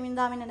specific to immune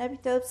dominant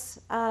epitopes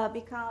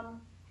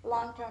become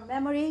long-term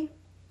memory.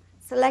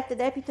 Selected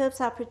epitopes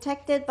are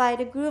protected by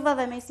the groove of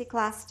MAC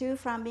class 2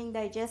 from being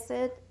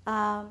digested,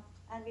 and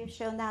we've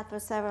shown that for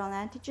several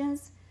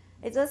antigens.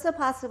 It's also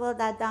possible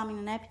that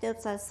dominant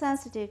epitopes are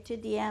sensitive to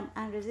DM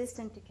and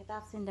resistant to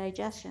cathepsin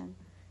digestion.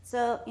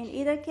 So in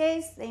either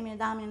case, the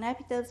immunodominant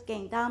epitopes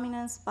gain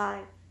dominance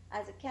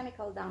as a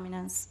chemical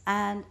dominance,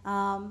 and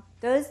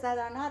those that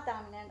are not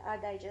dominant are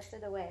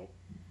digested away.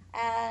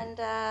 And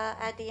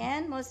at the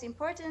end, most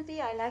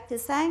importantly, I'd like to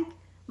thank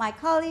my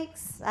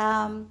colleagues.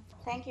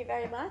 Thank you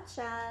very much,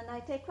 and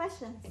I take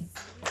questions.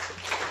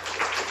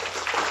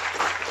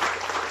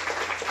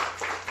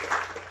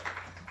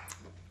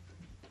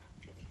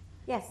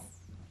 Yes.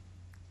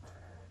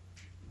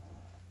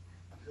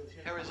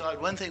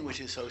 Herzog, one thing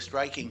which is so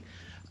striking,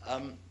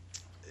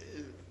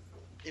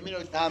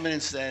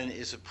 immunodominance then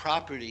is a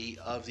property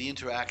of the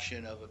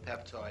interaction of a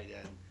peptide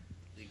and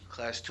the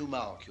class 2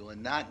 molecule,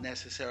 and not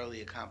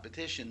necessarily a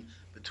competition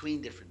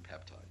between different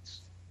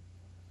peptides.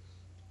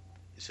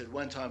 You said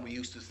one time we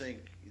used to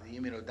think the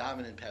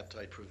immunodominant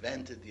peptide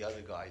prevented the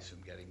other guys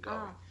from getting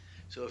going.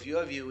 So if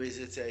your view is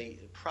it's a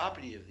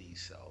property of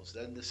these cells,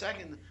 then the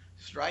second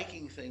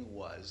striking thing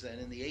was that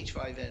in the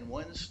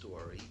H5N1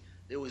 story,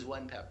 there was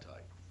one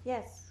peptide.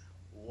 Yes.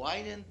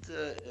 Why didn't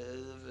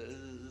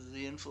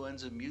the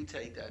influenza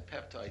mutate that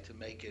peptide to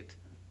make it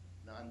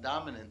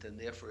non-dominant and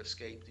therefore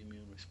escape the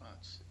immune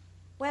response?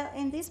 Well,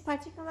 in this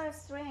particular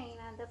strain,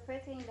 and the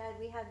protein that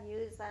we have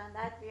used and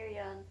that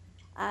virion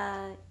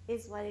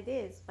is what it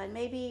is. But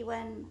maybe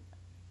when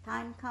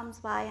time comes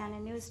by and a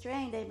new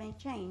strain, they may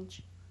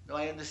change. No,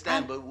 I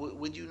understand, but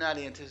would you not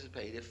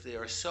anticipate if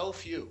there are so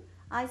few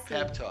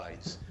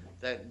peptides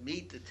that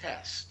meet the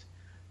test,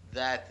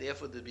 that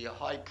therefore there'd be a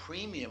high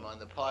premium on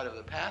the part of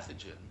a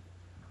pathogen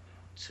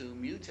to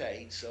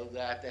mutate so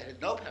that they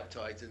had no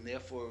peptides and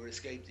therefore would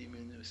escape the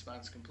immune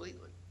response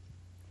completely?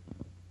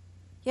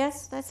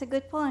 Yes, that's a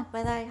good point,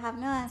 but I have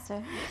no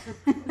answer.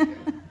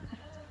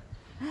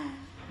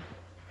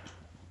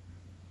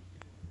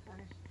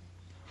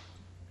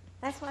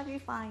 That's what we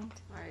find.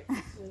 All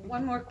right.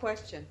 One more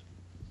question.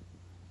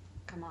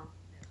 Come on.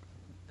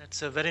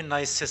 That's a very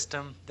nice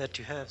system that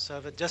you have.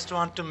 So I just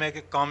want to make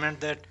a comment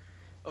that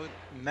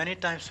many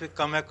times we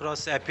come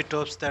across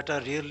epitopes that are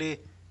really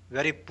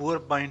very poor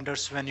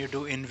binders when you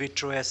do in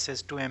vitro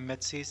assays to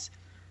MHCs.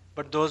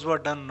 But those were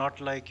done not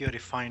like your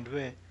refined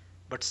way,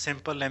 but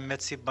simple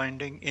MHC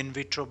binding, in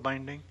vitro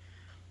binding.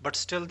 But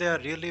still they are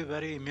really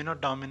very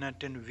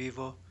immunodominant in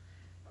vivo.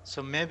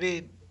 So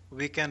maybe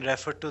we can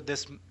refer to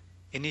this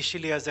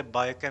initially as a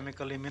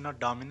biochemical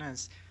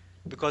immunodominance,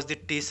 because the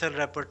T cell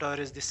repertoire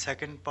is the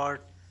second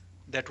part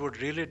that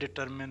would really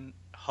determine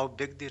how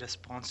big the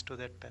response to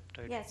that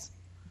peptide is. Yes.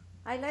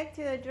 I'd like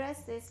to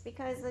address this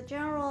because the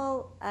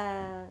general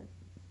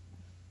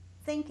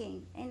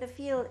thinking in the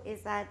field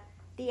is that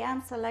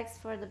DM selects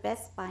for the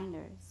best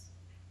binders.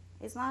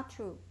 It's not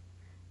true.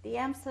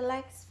 DM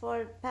selects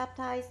for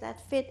peptides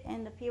that fit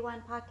in the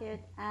P1 pocket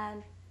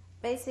and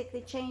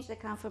basically change the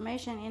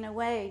conformation in a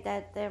way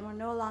that they were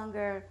no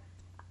longer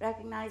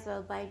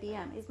recognizable by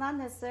DM. It's not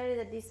necessarily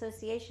the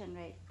dissociation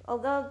rate.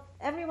 Although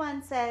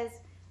everyone says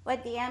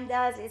what DM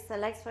does is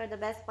selects for the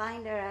best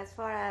binder as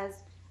far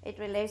as it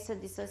relates to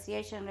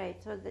dissociation rate,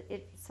 so that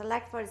it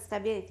selects for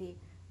stability.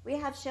 We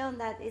have shown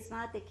that is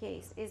not the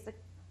case. It's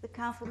the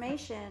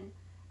conformation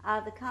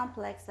of the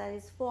complex that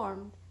is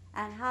formed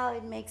and how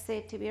it makes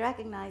it to be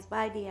recognized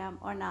by DM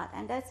or not.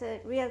 And that's a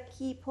real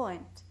key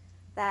point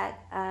that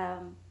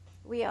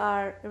we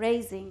are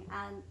raising,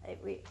 and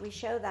we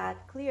show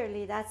that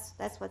clearly that's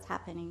what's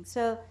happening.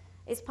 So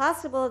it's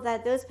possible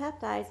that those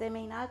peptides, they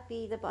may not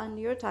be the bond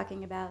you're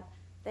talking about.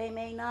 They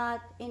may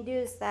not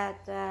induce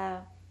that.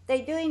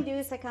 They do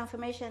induce a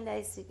conformation that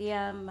is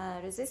CDM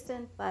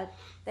resistant, but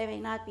they may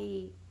not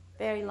be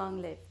very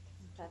long-lived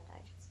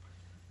peptides.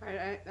 All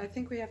right, I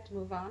think we have to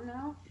move on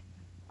now.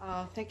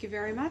 Thank you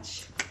very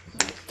much.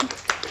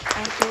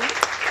 Thank you.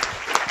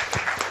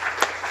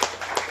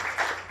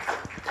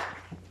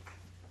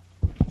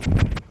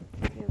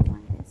 If you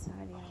want this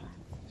already around.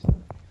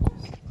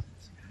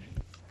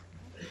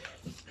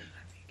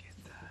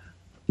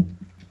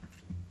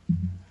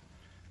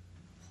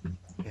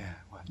 Yeah,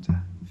 we'll have to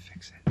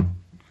fix it.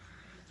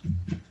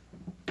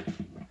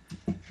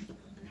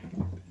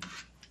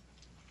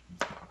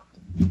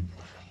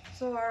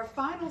 So our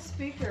final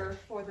speaker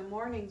for the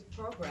morning's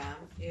program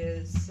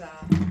is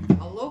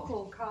a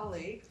local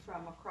colleague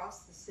from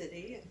across the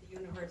city at the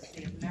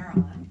University of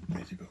Maryland.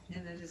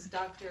 And it is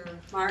Dr.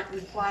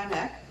 Martin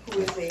Flanek, who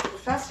is a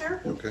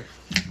professor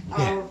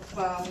of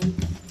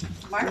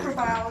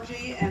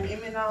microbiology and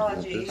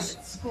immunology at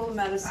the School of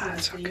Medicine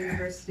at the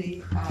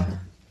University of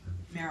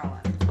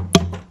Maryland.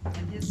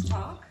 And his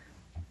talk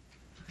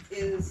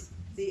is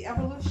The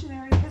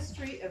Evolutionary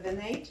History of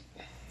Innate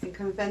and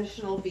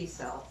Conventional B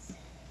cells.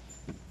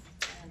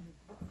 And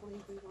hopefully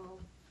we will.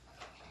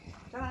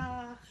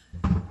 Ta-da!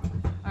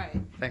 All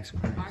right, Thanks,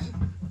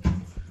 Martin.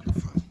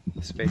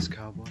 Space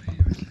Cowboy.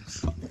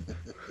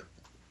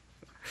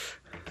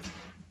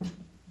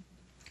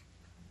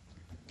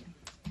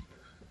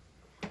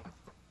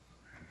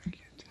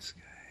 Get this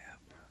guy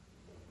up.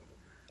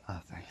 Oh,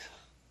 thanks.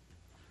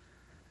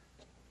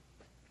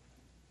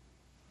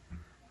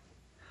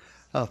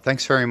 Oh,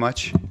 thanks very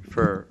much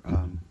for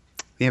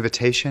the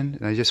invitation.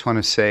 And I just want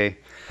to say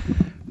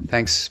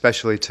thanks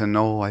especially to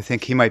Noel. I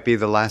think he might be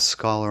the last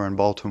scholar in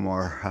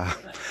Baltimore.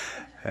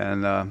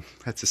 And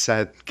that's a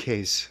sad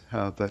case.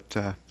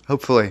 But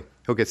hopefully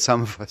he'll get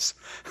some of us,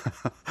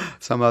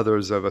 some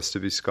others of us to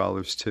be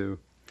scholars too.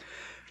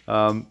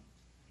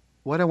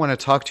 What I want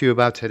to talk to you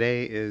about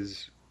today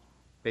is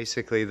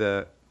basically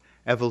the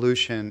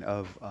evolution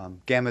of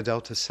gamma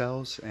delta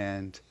cells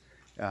and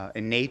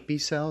innate B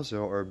cells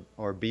or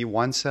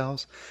B1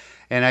 cells.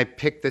 And I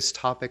picked this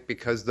topic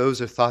because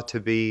those are thought to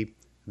be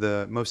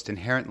the most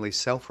inherently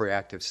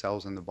self-reactive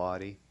cells in the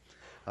body,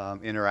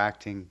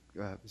 interacting.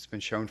 It's been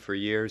shown for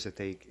years that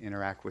they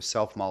interact with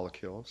self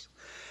molecules.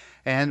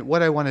 And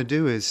what I want to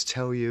do is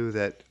tell you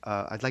that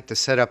I'd like to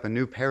set up a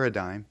new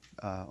paradigm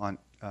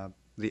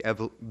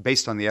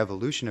based on the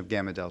evolution of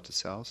gamma delta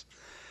cells,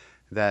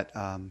 that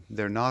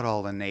they're not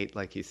all innate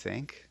like you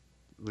think.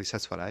 At least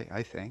that's what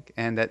I think.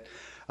 And that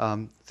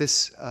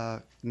this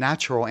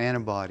natural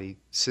antibody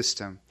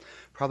system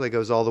probably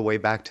goes all the way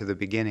back to the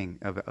beginning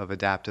of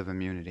adaptive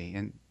immunity.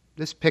 And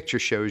this picture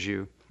shows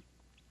you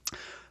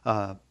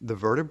the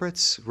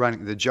vertebrates,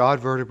 the jawed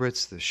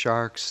vertebrates, the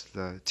sharks,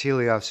 the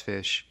teleost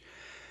fish,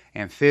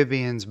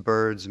 amphibians,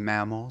 birds,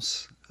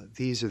 mammals.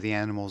 These are the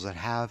animals that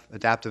have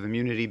adaptive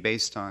immunity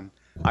based on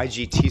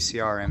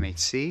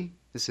IgTCR-MHC.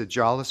 This is a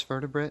jawless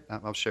vertebrate.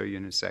 I'll show you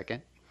in a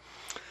second.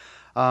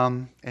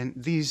 And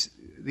these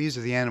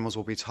are the animals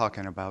we'll be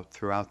talking about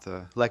throughout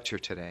the lecture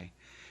today.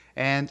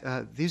 And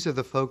these are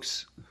the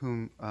folks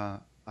whom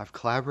I've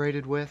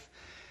collaborated with.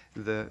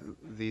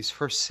 These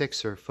first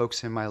six are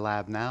folks in my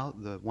lab now.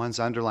 The ones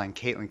underlying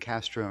Caitlin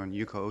Castro and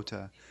Yuko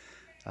Ota.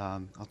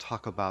 I'll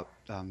talk about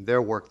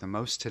their work the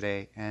most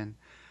today. And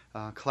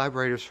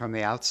collaborators from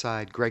the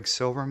outside, Greg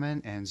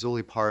Silverman and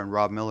Zuli Parr and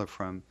Rob Miller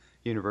from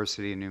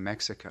University of New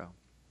Mexico.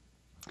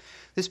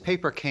 This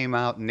paper came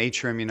out in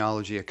Nature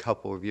Immunology a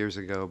couple of years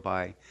ago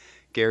by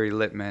Gary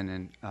Littman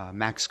and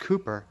Max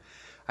Cooper.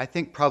 I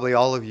think probably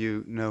all of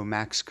you know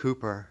Max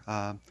Cooper.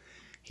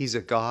 He's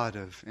a god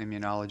of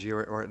immunology,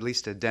 or at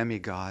least a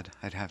demigod,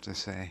 I'd have to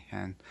say.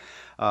 And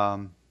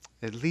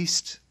at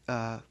least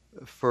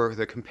for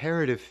the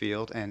comparative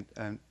field and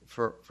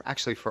for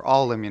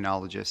all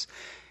immunologists,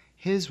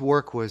 his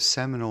work was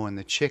seminal in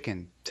the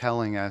chicken,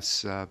 telling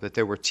us that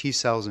there were T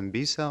cells and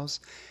B cells.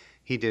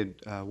 He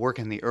did work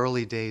in the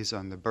early days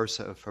on the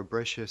bursa of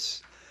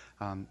Fabricius,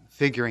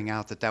 figuring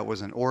out that that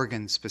was an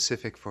organ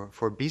specific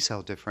for B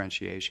cell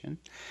differentiation.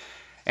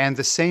 And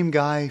the same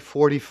guy,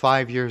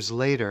 45 years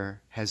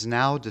later, has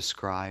now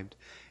described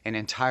an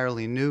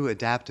entirely new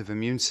adaptive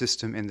immune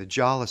system in the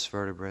jawless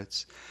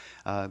vertebrates,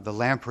 the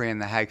lamprey and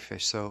the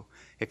hagfish. So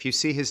if you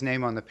see his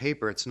name on the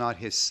paper, it's not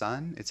his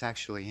son, it's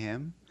actually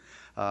him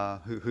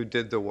who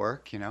did the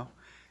work, you know.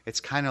 It's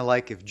kind of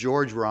like if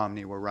George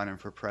Romney were running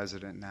for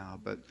president now,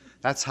 but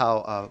that's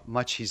how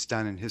much he's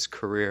done in his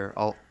career,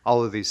 all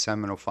of these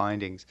seminal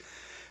findings.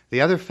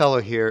 The other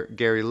fellow here,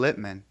 Gary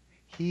Littman,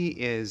 he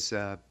is,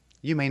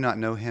 you may not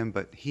know him,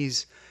 but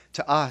he's,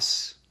 to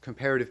us,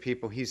 comparative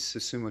people, he's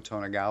Susumu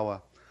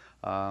Tonegawa.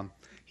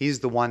 He's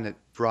the one that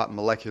brought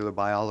molecular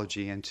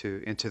biology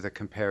into the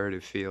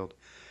comparative field.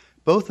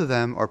 Both of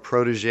them are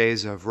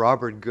proteges of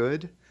Robert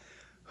Good,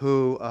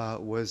 who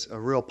was a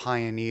real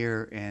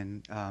pioneer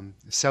in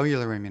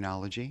cellular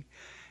immunology.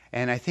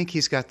 And I think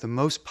he's got the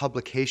most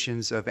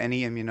publications of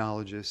any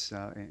immunologist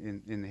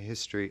in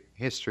the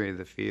history of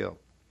the field.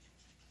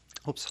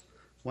 Oops,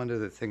 one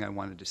other thing I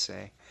wanted to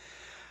say.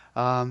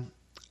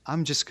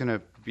 I'm just going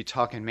to be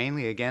talking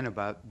mainly again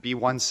about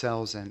B1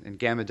 cells and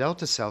gamma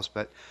delta cells,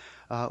 but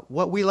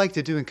what we like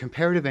to do in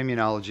comparative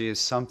immunology is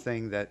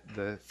something that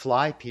the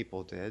Fly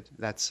people did.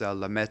 That's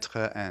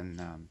Lemaitre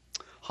and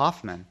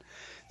Hoffman.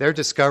 Their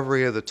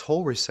discovery of the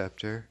toll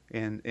receptor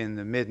in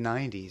the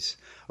mid-90s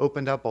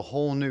opened up a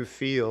whole new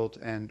field,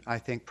 and I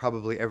think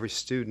probably every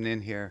student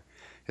in here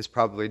has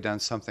probably done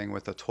something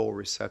with the toll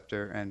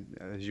receptor, and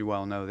as you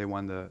well know, they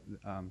won the,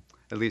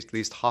 at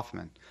least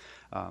Hoffman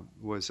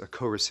was a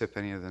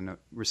co-recipient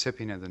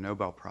recipient of the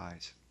Nobel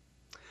Prize.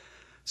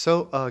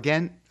 So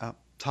again,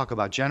 talk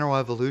about general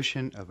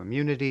evolution of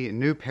immunity, a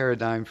new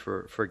paradigm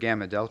for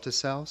gamma delta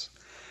cells,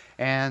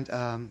 and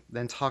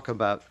then talk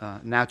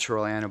about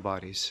natural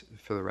antibodies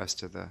for the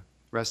rest of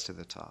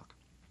the talk.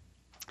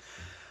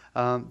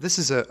 This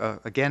is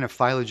again a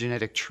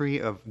phylogenetic tree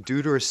of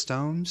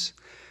deuterostomes.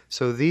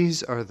 So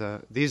these are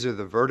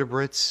the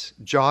vertebrates,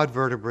 jawed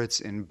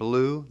vertebrates in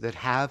blue that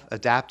have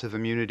adaptive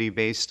immunity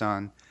based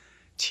on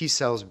T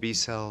cells, B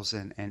cells,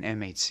 and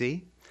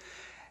MHC.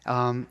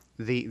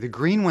 The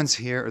green ones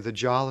here are the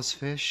jawless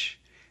fish,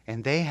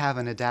 and they have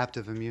an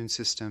adaptive immune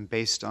system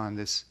based on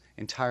this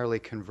entirely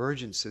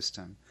convergent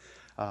system.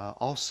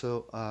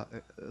 Also,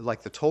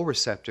 like the toll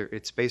receptor,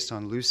 it's based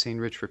on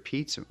leucine-rich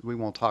repeats. We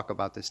won't talk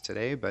about this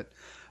today, but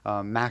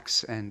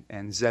Max and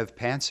Zev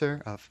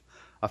Panzer,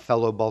 a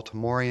fellow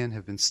Baltimorean,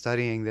 have been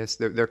studying this.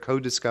 Their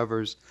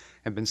co-discoverers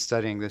have been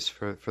studying this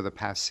for the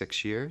past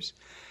 6 years.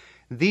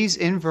 These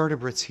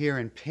invertebrates here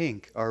in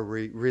pink are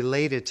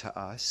related to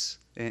us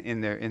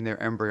in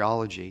their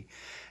embryology.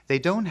 They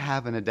don't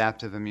have an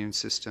adaptive immune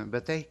system,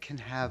 but they can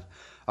have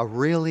a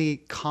really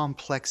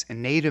complex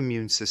innate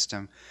immune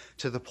system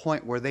to the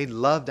point where they'd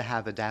love to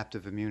have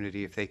adaptive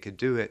immunity if they could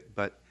do it,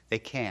 but they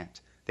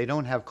can't. They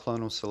don't have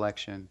clonal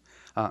selection,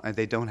 and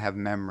they don't have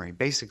memory,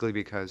 basically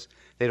because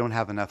they don't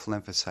have enough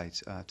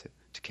lymphocytes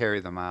to carry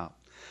them out.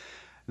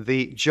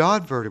 The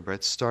jawed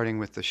vertebrates, starting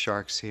with the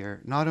sharks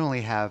here, not only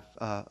have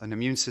an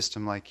immune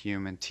system like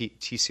human,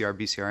 TCR,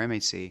 BCR,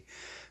 MHC,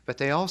 but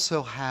they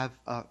also have,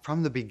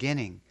 from the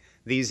beginning,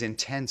 these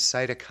intense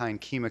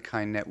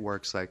cytokine-chemokine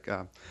networks like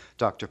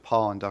Dr.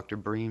 Paul and Dr.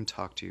 Bream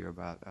talked to you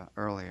about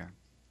earlier.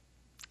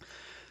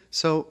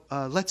 So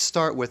let's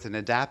start with an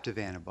adaptive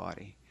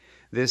antibody.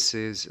 This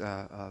is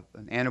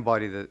an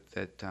antibody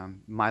that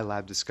my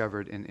lab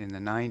discovered in the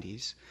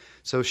 90s.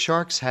 So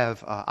sharks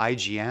have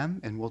IgM,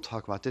 and we'll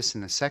talk about this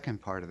in the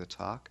second part of the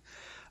talk.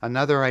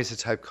 Another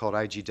isotype called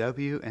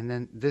IgW, and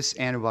then this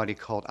antibody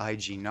called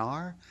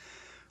IgNAR,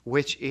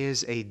 which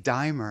is a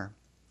dimer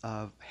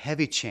of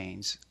heavy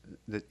chains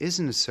that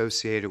isn't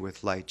associated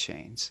with light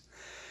chains.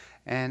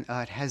 And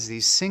it has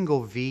these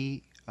single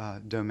V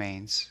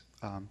domains.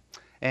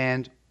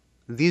 And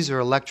these are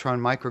electron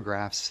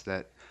micrographs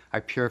that I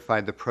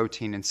purified the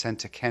protein and sent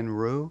to Ken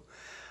Rue.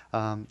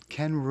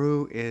 Ken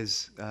Rue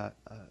is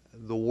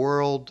the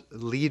world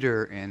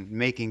leader in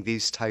making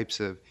these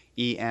types of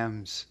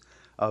EMs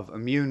of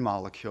immune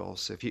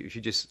molecules. If you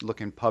just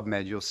look in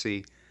PubMed, you'll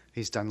see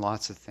he's done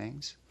lots of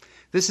things.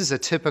 This is a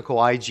typical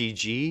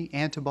IgG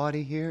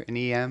antibody here, an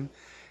EM.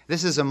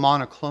 This is a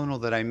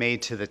monoclonal that I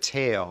made to the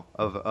tail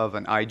of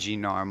an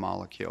IgNAR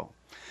molecule.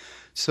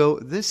 So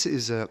this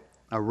is a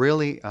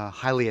really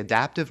highly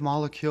adaptive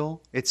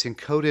molecule. It's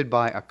encoded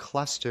by a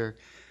cluster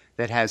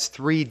that has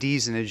 3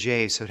 Ds and a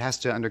J, so it has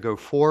to undergo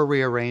 4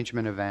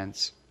 rearrangement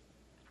events.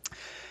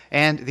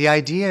 And the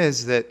idea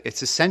is that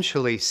it's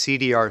essentially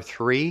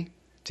CDR3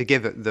 to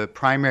give it the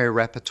primary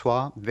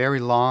repertoire, very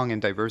long and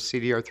diverse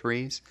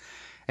CDR3s.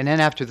 And then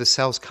after the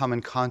cells come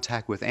in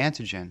contact with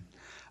antigen,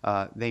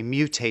 they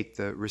mutate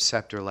the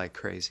receptor like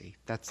crazy.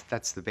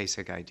 That's the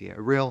basic idea,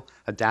 a real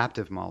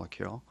adaptive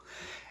molecule.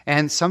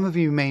 And some of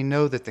you may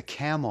know that the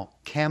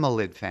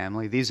camelid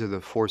family, these are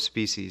the 4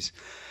 species,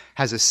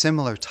 has a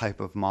similar type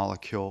of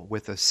molecule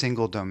with a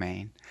single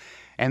domain.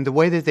 And the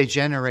way that they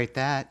generate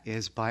that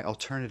is by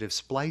alternative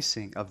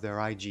splicing of their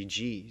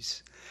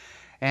IgGs.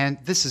 And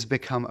this has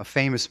become a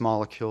famous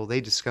molecule.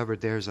 They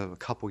discovered theirs a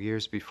couple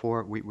years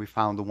before we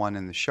found the one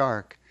in the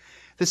shark.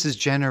 This is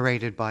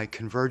generated by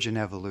convergent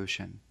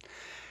evolution.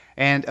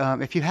 And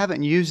if you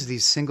haven't used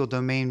these single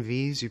domain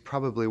Vs, you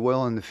probably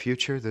will in the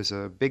future. There's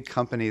a big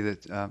company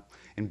that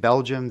in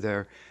Belgium,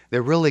 they're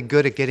really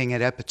good at getting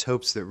at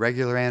epitopes that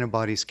regular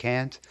antibodies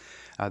can't.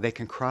 They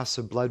can cross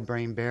the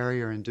blood-brain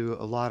barrier and do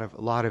a lot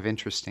of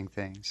interesting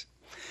things.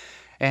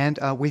 And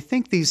we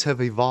think these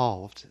have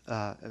evolved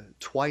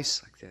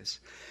twice like this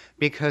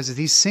because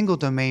these single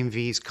domain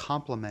Vs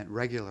complement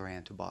regular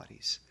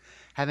antibodies.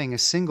 Having a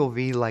single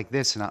V like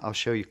this, and I'll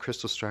show you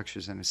crystal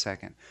structures in a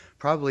second,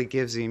 probably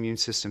gives the immune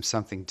system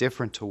something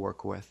different to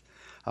work with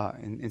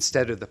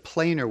instead of the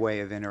planar way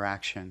of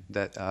interaction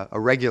that a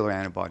regular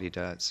antibody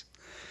does.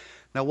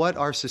 Now, what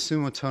our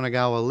Susumu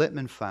Tonegawa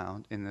Littman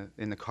found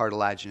in the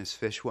cartilaginous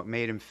fish, what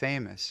made him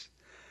famous,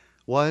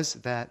 was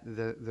that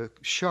the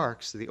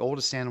sharks, the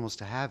oldest animals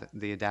to have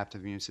the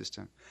adaptive immune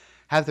system,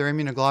 have their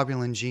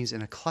immunoglobulin genes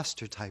in a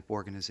cluster-type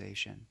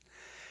organization.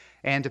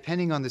 And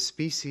depending on the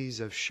species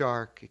of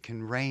shark, it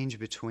can range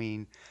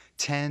between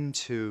 10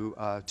 to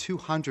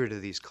 200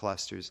 of these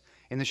clusters.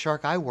 In the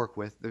shark I work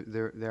with,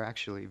 there are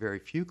actually very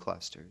few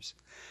clusters.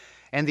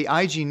 And the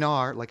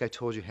IgNAR, like I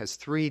told you, has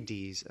 3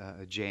 Ds,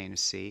 a J and a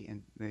C,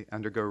 and they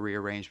undergo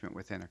rearrangement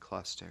within a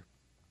cluster.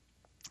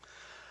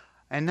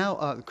 And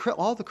now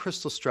all the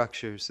crystal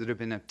structures that have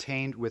been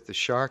obtained with the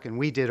shark, and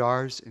we did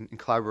ours in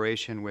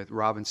collaboration with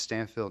Robin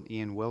Stanfield and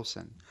Ian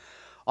Wilson,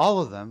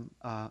 all of them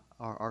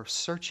are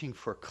searching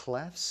for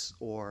clefts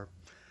or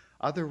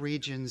other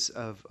regions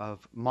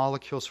of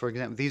molecules. For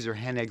example, these are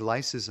hen egg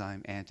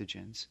lysozyme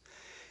antigens,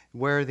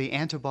 where the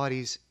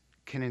antibodies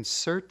can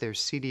insert their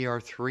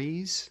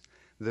CDR3s,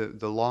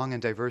 the long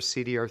and diverse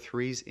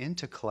CDR3s,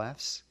 into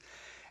clefts.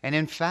 And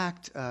in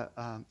fact,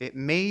 it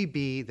may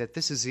be that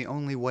this is the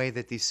only way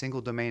that these single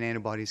domain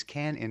antibodies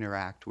can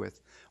interact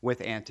with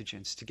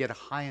antigens to get a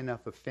high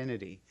enough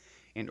affinity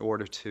in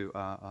order to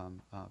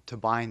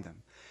bind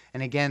them.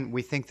 And again,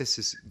 we think this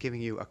is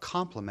giving you a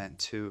complement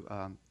to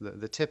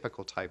the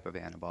typical type of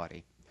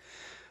antibody.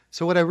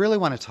 So what I really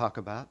want to talk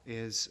about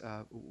is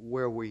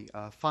where we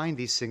find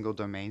these single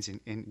domains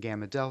in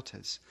gamma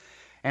deltas.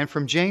 And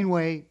from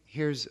Janeway,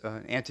 here's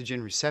an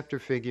antigen receptor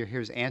figure.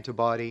 Here's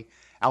antibody,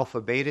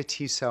 alpha beta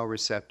T cell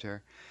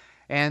receptor.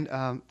 And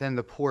then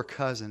the poor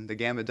cousin, the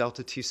gamma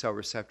delta T cell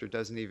receptor,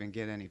 doesn't even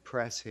get any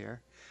press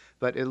here.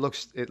 But it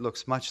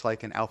looks much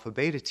like an alpha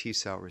beta T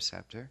cell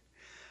receptor.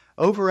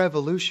 Over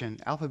evolution,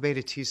 alpha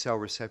beta T cell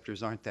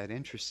receptors aren't that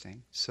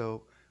interesting.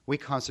 So we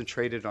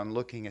concentrated on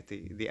looking at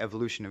the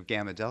evolution of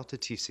gamma delta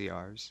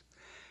TCRs.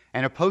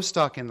 And a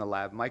postdoc in the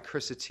lab, Mike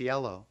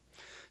Crisatiello,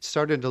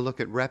 started to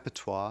look at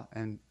repertoire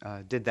and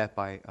did that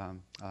by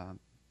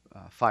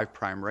 5'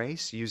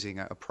 race using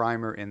a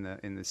primer in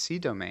the C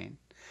domain.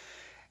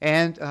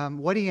 And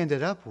what he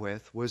ended up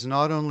with was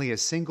not only a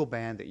single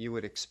band that you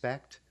would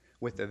expect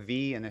with a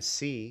V and a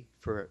C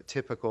for a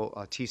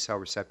typical T cell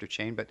receptor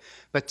chain,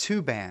 but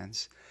 2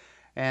 bands.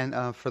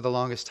 And for the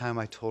longest time,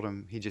 I told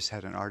him he just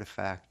had an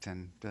artifact,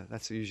 and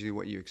that's usually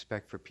what you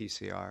expect for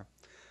PCR.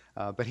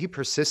 But he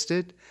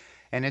persisted,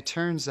 and it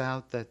turns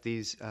out that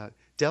these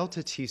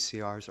delta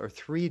TCRs are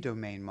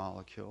 3-domain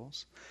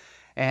molecules,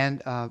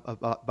 and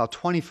about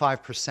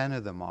 25%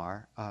 of them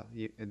are.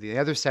 The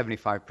other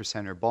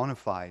 75% are bona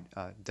fide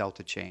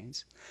delta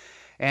chains.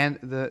 And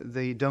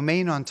the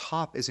domain on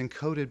top is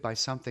encoded by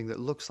something that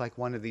looks like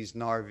one of these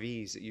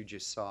NAR-Vs that you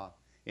just saw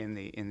in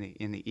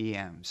the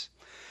EMs.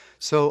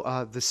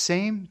 So the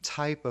same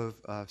type of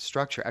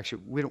structure,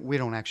 actually, we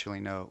don't actually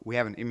know. We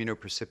haven't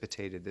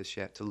immunoprecipitated this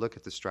yet to look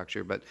at the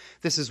structure, but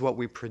this is what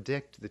we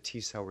predict the T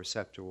cell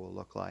receptor will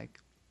look like.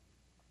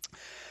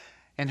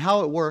 And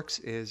how it works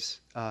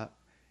is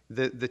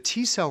the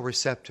T cell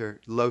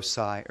receptor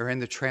loci are in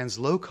the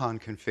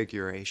translocon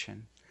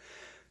configuration.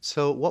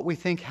 So what we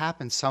think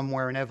happened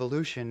somewhere in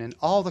evolution, and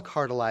all the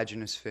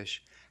cartilaginous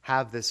fish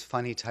have this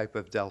funny type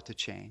of delta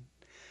chain.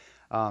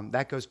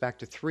 That goes back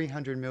to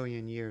 300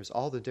 million years,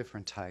 all the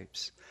different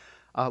types.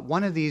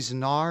 One of these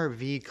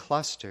NAR-V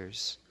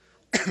clusters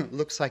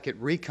looks like it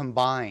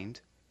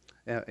recombined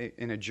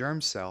in a germ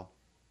cell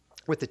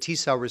with the T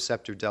cell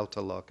receptor delta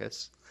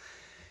locus.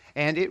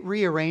 And it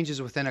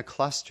rearranges within a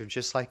cluster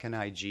just like an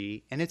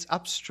IG, and it's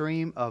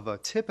upstream of a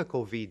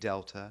typical V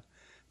delta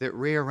that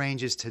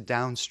rearranges to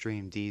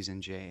downstream Ds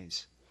and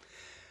Js.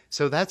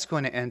 So that's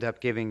going to end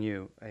up giving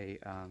you a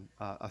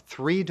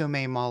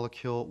 3-domain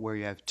molecule where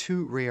you have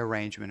 2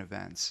 rearrangement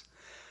events.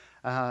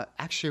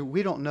 Actually,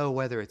 we don't know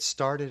whether it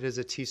started as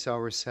a T cell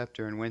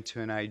receptor and went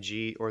to an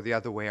IG or the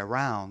other way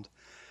around.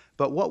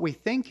 But what we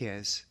think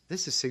is,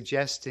 this is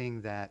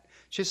suggesting that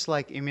just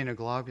like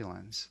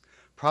immunoglobulins,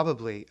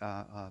 probably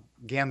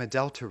gamma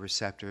delta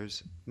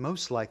receptors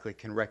most likely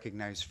can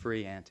recognize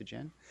free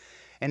antigen.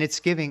 And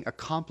it's giving a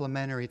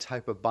complementary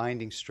type of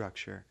binding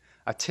structure,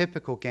 a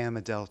typical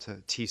gamma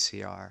delta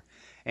TCR,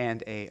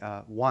 and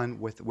one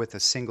with a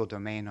single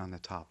domain on the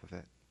top of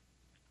it.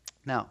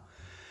 Now,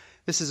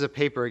 this is a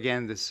paper,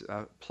 again, this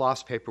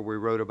PLOS paper we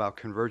wrote about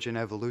convergent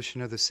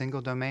evolution of the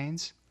single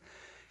domains.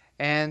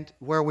 And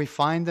where we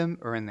find them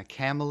are in the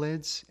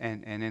camelids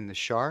and in the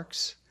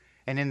sharks.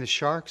 And in the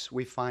sharks,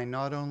 we find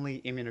not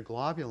only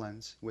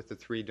immunoglobulins with the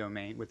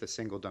 3-domain, with a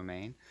single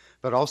domain,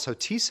 but also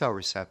T cell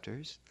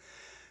receptors.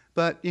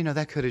 But, you know,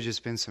 that could have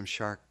just been some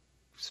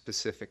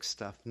shark-specific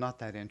stuff, not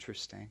that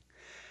interesting.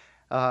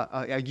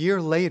 A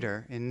year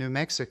later, in New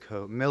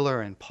Mexico,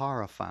 Miller and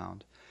Parra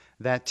found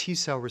that T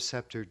cell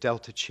receptor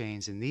delta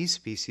chains in these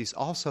species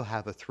also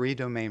have a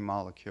 3-domain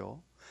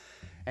molecule.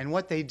 And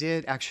what they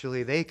did,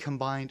 actually, they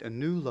combined a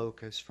new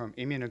locus from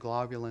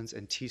immunoglobulins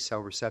and T cell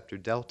receptor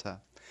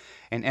delta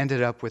and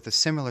ended up with a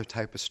similar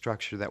type of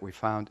structure that we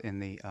found in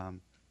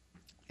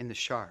the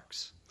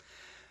sharks.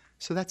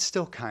 So that's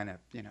still kind of,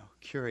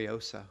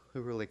 curiosa. Who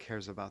really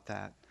cares about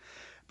that?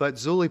 But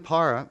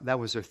Zulipara, that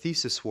was her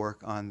thesis work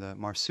on the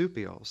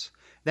marsupials,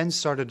 then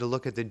started to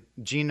look at the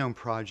genome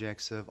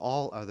projects of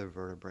all other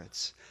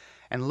vertebrates.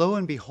 And lo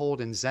and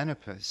behold, in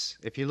Xenopus,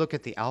 if you look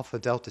at the alpha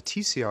delta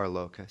TCR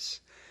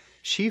locus,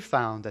 she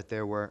found that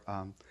there were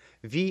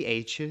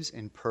VHs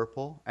in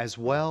purple as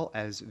well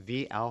as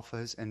V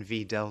alphas and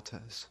V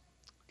deltas.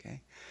 Okay?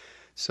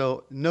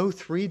 So no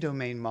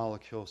three-domain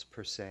molecules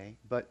per se,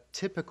 but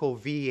typical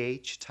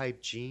VH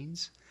type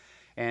genes.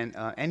 And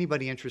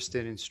anybody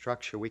interested in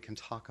structure, we can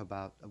talk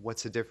about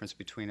what's the difference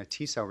between a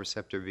T cell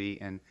receptor V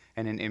and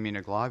an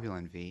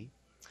immunoglobulin V.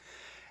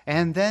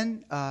 And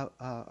then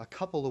a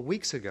couple of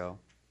weeks ago,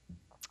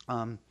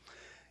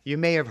 you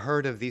may have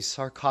heard of these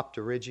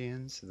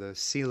sarcopterygians, the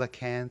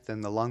coelacanth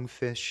and the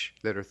lungfish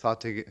that are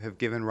thought to have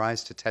given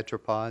rise to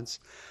tetrapods.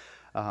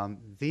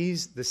 The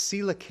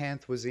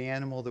coelacanth was the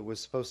animal that was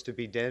supposed to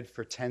be dead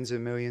for tens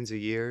of millions of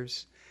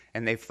years,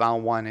 and they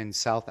found one in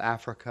South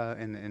Africa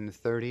in the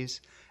 30s,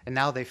 and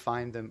now they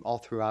find them all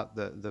throughout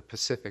the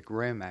Pacific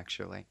Rim,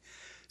 actually.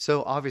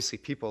 So obviously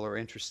people are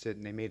interested,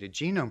 and they made a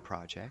genome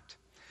project.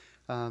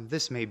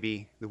 This may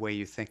be the way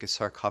you think of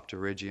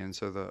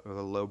sarcopterygians or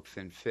the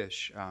lobe-finned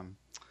fish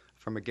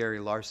from a Gary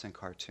Larson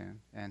cartoon.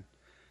 And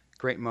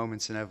great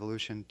moments in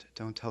evolution.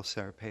 Don't tell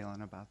Sarah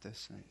Palin about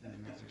this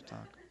in the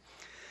talk.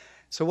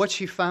 So what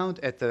she found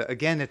at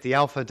the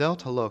alpha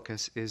delta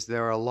locus is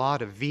there are a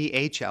lot of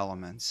VH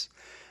elements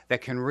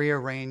that can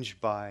rearrange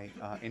by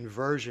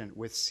inversion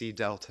with C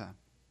delta.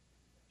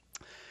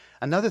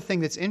 Another thing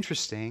that's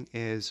interesting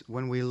is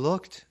when we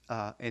looked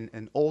in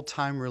an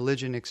old-time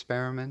religion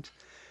experiment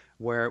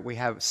where we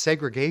have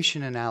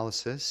segregation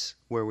analysis,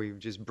 where we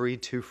just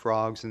breed two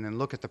frogs and then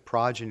look at the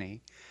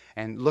progeny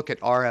and look at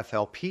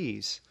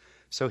RFLPs.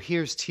 So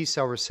here's T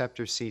cell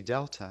receptor C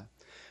delta.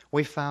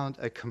 We found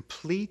a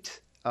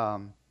complete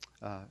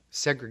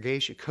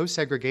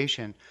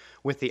co-segregation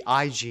with the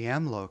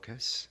IgM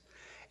locus.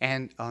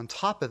 And on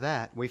top of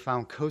that, we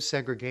found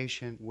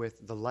co-segregation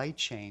with the light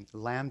chain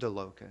lambda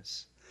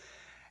locus.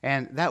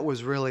 And that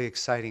was really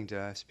exciting to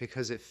us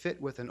because it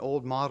fit with an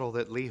old model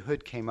that Lee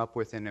Hood came up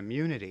with in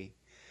immunity.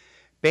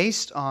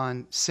 Based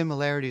on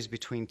similarities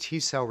between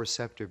T cell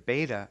receptor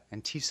beta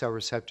and T cell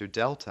receptor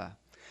delta,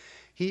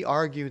 he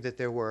argued that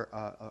there were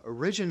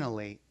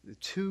originally the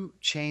two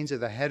chains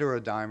of the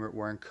heterodimer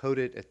were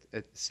encoded at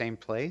the same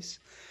place,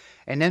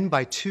 and then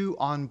by two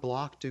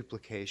en-bloc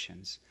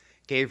duplications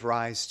gave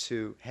rise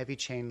to heavy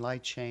chain,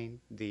 light chain,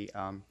 the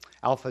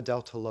alpha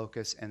delta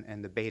locus,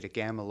 and the beta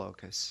gamma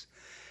locus.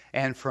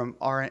 And from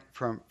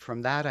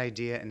that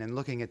idea, and then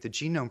looking at the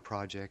genome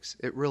projects,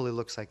 it really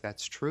looks like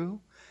that's true.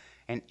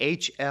 And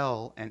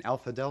HL and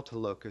alpha delta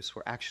locus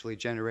were actually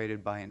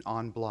generated by an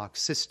en-bloc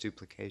cis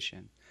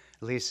duplication.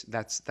 At least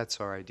that's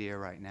our idea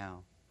right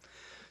now.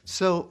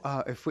 So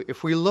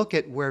if we look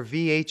at where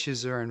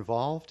VHs are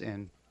involved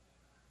in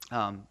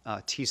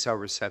T cell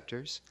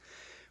receptors,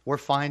 we're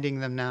finding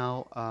them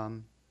now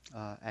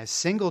as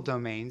single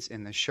domains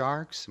in the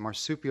sharks,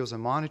 marsupials,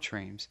 and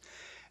monotremes,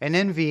 and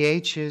then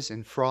VHs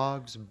in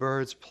frogs,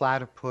 birds,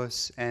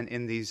 platypus, and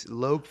in these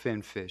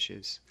lobe-finned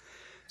fishes.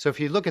 So if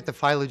you look at the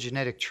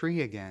phylogenetic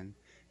tree again,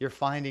 you're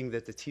finding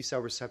that the T cell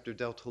receptor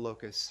delta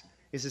locus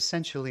is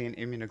essentially an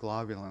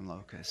immunoglobulin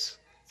locus,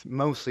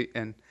 mostly,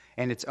 and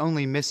it's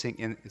only missing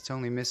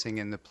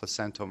in the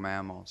placental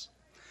mammals.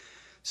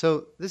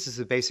 So this is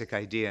the basic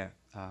idea.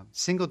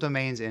 Single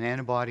domains in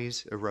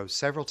antibodies arose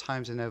several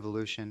times in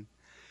evolution.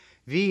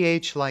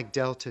 VH, like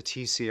delta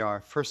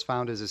TCR, first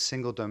found as a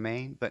single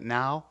domain, but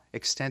now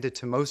extended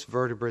to most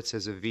vertebrates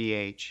as a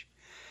VH.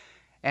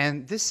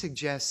 And this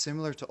suggests,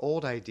 similar to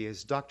old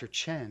ideas, Dr.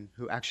 Chen,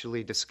 who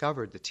actually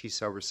discovered the T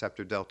cell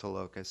receptor delta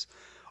locus,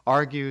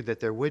 argued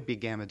that there would be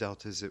gamma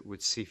deltas that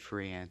would see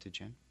free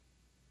antigen.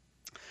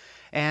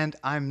 And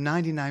I'm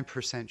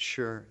 99%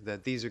 sure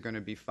that these are going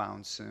to be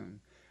found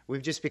soon.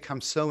 We've just become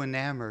so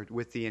enamored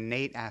with the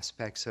innate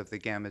aspects of the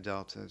gamma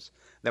deltas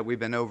that we've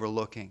been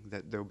overlooking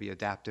that there'll be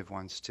adaptive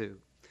ones too.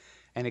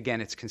 And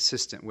again, it's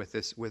consistent with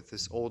this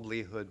old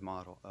Lee Hood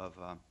model of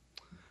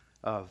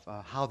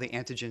how the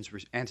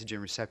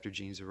antigen receptor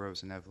genes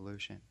arose in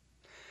evolution.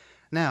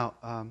 Now,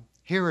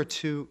 here are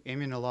two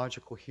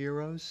immunological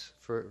heroes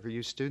for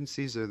you students.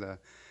 These are the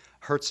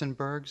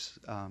Herzenbergs,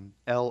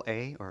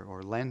 L.A.,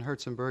 or Len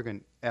Herzenberg,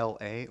 and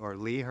L.A., or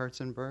Lee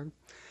Herzenberg.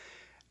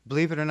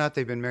 Believe it or not,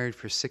 they've been married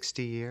for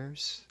 60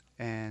 years,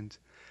 and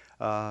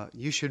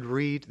you should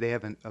read. They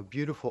have a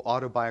beautiful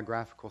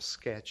autobiographical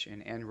sketch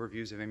in End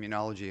Reviews of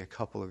Immunology a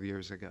couple of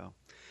years ago.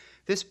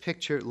 This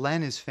picture,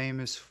 Len is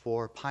famous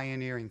for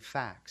pioneering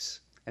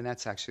fax, and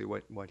that's actually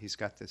what he's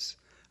got this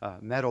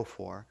medal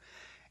for.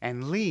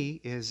 And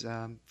Lee is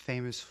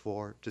famous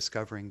for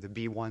discovering the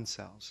B1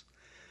 cells.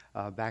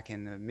 Back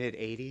in the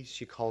mid-'80s,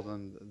 she called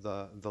them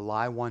the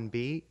Li1b.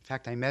 In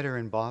fact, I met her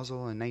in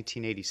Basel in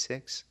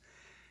 1986.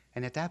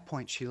 And at that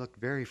point, she looked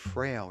very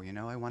frail. You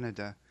know, I wanted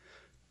to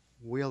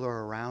wheel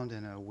her around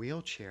in a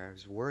wheelchair. I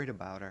was worried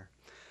about her.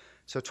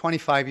 So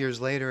 25 years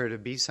later at a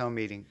B cell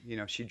meeting,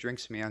 she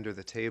drinks me under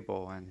the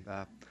table,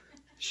 and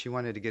she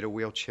wanted to get a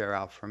wheelchair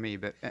out for me.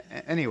 But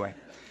anyway,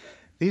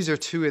 these are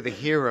two of the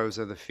heroes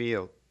of the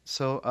field.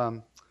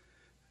 So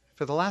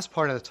for the last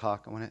part of the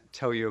talk, I want to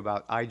tell you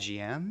about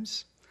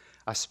IgMs,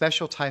 a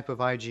special type of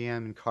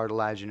IgM in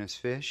cartilaginous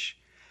fish,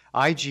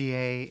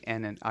 IgA,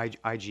 and an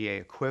IgA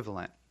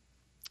equivalent.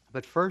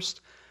 But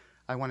first,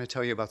 I want to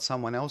tell you about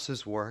someone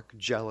else's work,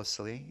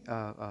 jealously.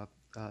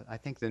 I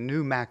think the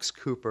new Max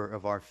Cooper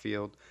of our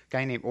field, a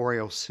guy named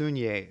Oriol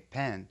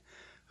Sunyaev-Penn,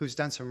 who's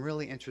done some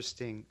really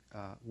interesting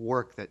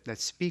work that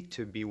speak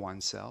to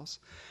B1 cells.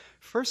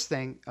 First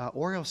thing,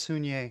 Oriol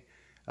Sunyaev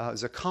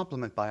is a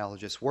complement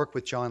biologist, worked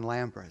with John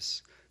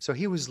Lambris. So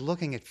he was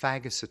looking at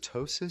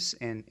phagocytosis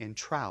in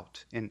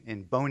trout,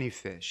 in bony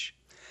fish.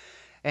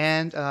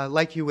 And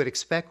like you would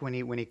expect when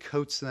he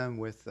coats them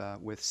with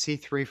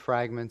C3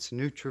 fragments,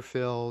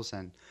 neutrophils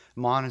and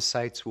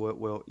monocytes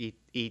will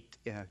eat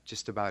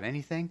just about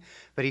anything.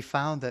 But he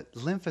found that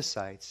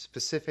lymphocytes,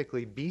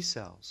 specifically B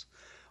cells,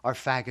 are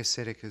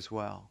phagocytic as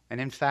well. And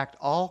in fact,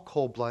 all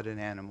cold-blooded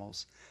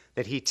animals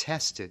that he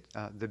tested,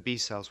 the B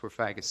cells were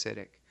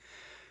phagocytic.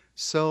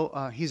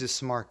 So he's a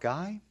smart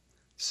guy.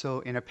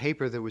 So in a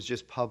paper that was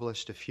just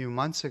published a few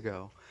months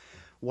ago,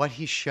 what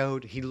he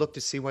showed, he looked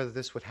to see whether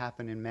this would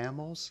happen in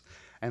mammals,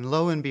 and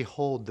lo and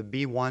behold, the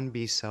B1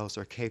 B cells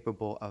are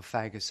capable of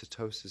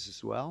phagocytosis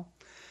as well.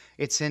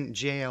 It's in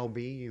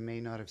JLB. You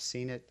may not have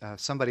seen it.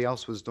 Somebody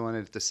else was doing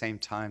it at the same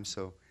time,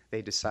 so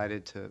they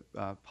decided to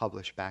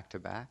publish back to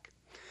back.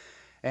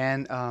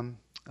 And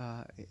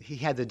he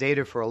had the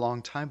data for a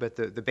long time, but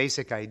the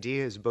basic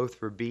idea is both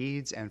for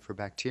beads and for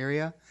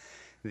bacteria,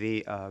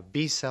 the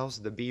B cells,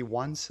 the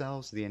B1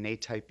 cells, the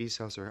innate type B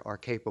cells are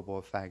capable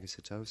of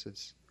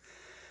phagocytosis.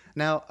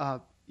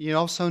 Now, you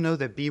also know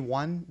that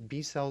B1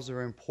 B cells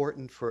are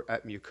important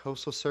at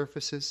mucosal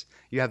surfaces.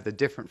 You have the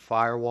different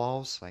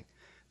firewalls, like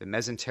the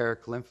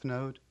mesenteric lymph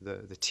node,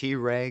 the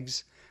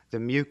Tregs, the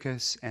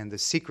mucus, and the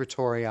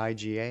secretory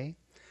IgA,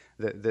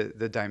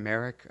 the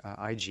dimeric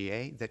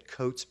IgA that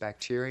coats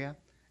bacteria,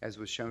 as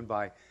was shown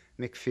by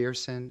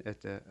McPherson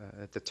at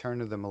the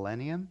turn of the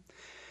millennium.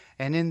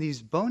 And in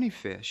these bony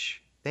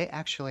fish, they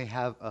actually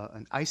have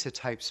an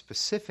isotype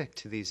specific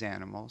to these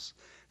animals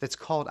that's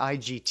called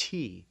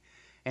IgT.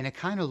 And it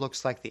kind of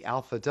looks like the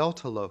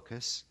alpha-delta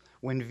locus.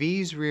 When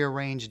V's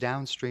rearrange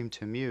downstream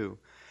to mu,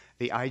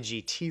 the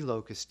IgT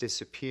locus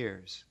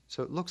disappears.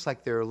 So it looks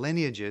like there are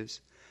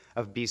lineages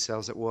of B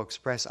cells that will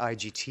express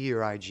IgT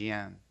or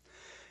IgM.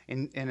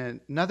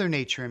 In another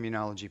Nature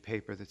Immunology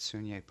paper that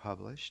Sunyaev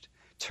published,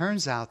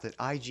 turns out that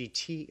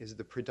IgT is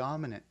the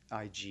predominant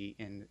Ig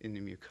in the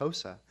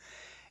mucosa.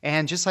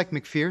 And just like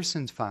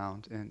McPherson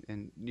found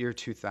in year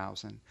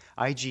 2000,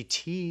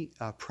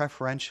 IgT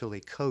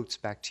preferentially coats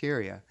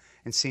bacteria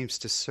and seems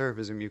to serve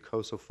as a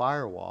mucosal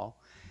firewall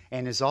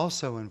and is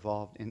also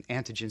involved in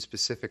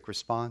antigen-specific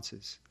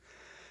responses.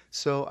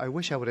 So I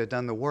wish I would have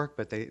done the work,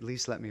 but they at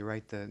least let me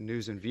write the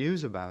news and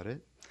views about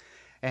it.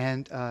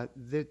 And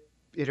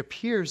it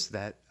appears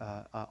that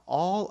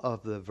all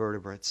of the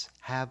vertebrates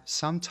have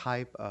some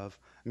type of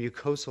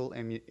mucosal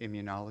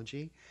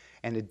immunology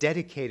and a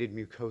dedicated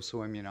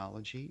mucosal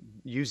immunology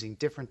using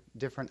different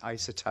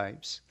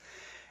isotypes.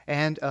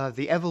 And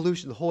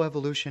the whole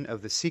evolution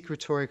of the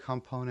secretory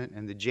component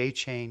and the J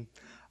chain,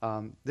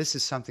 this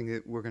is something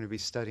that we're going to be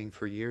studying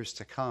for years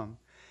to come.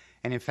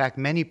 And in fact,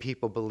 many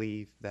people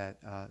believe that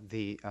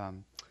the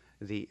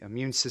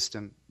immune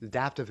system, the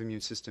adaptive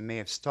immune system, may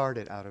have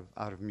started out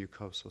of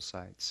mucosal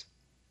sites.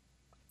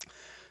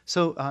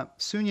 So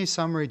Sunyaev's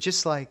summary,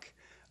 just like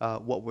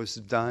what was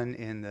done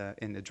in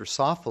the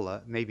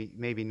Drosophila,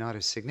 maybe not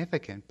as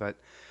significant, but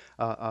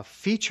a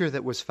feature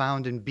that was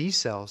found in B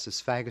cells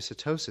as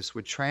phagocytosis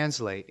would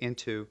translate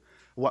into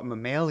what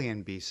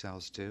mammalian B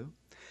cells do.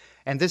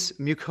 And this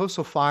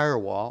mucosal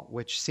firewall,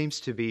 which seems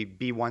to be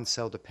B1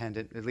 cell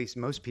dependent, at least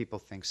most people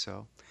think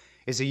so,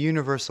 is a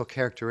universal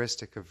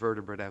characteristic of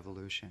vertebrate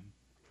evolution.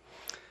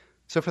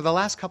 So for the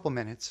last couple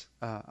minutes,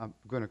 I'm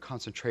going to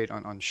concentrate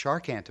on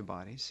shark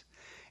antibodies,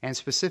 and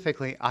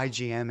specifically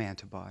IgM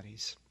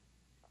antibodies.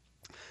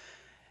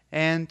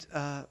 And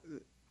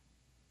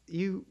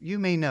you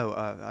may know,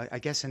 I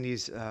guess in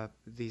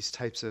these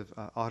types of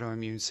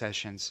autoimmune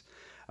sessions,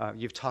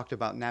 you've talked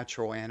about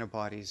natural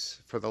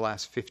antibodies for the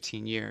last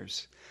 15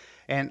 years.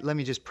 And let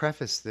me just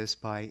preface this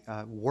by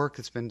work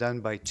that's been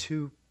done by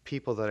two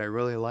people that I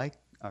really like.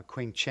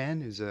 Qing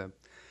Chen, who's a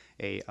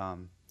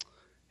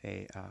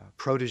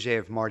protege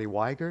of Marty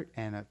Weigert,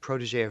 and a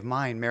protege of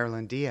mine,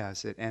 Marilyn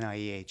Diaz, at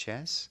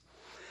NIEHS.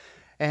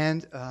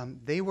 And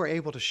they were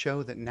able to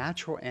show that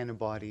natural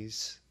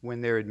antibodies,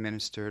 when they're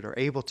administered, are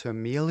able to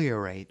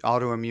ameliorate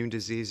autoimmune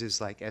diseases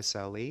like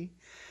SLE.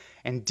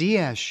 And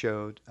Diaz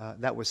showed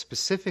that was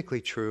specifically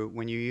true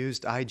when you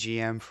used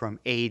IgM from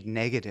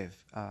AID-negative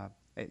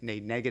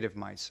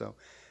mice. So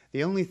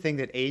the only thing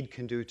that AID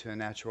can do to a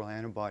natural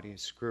antibody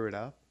is screw it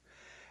up.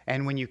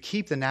 And when you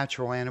keep the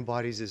natural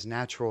antibodies as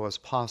natural as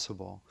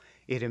possible,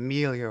 it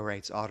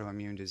ameliorates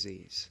autoimmune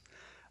disease.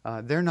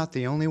 They're not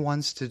the only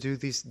ones to do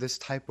this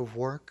type of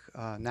work.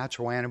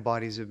 Natural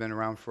antibodies have been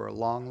around for a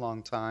long,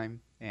 long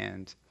time,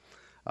 and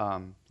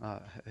um, uh,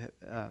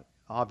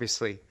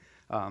 obviously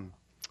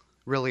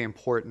really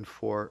important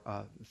for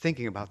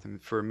thinking about them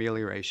for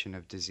amelioration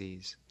of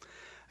disease.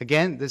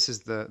 Again, this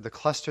is the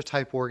cluster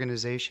type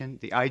organization.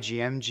 The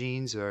IgM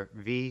genes are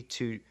V,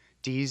 two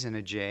Ds, and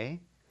a J.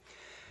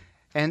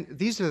 And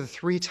these are the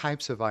three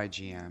types of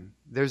IgM.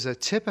 There's a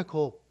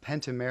typical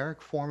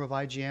pentameric form of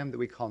IgM that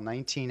we call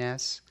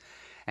 19S,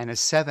 and a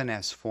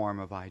 7S form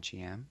of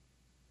IgM.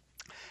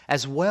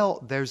 As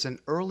well, there's an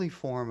early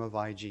form of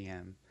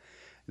IgM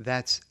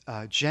that's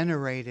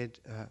generated,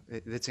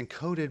 that's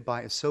encoded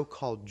by a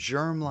so-called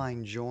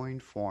germline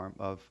joined form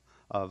of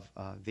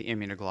the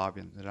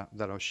immunoglobulin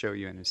that I'll show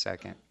you in a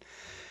second.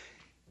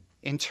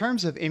 In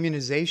terms of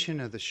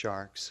immunization of the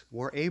sharks,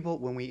 we're able,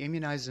 when we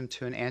immunize them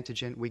to an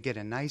antigen, we get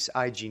a nice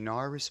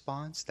IgNAR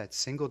response, that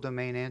single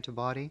domain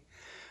antibody.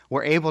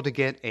 We're able to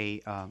get a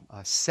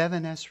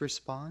 7S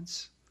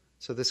response.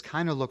 So this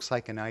kind of looks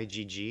like an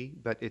IgG,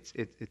 but it's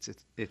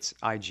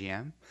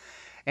IgM.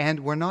 And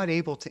we're not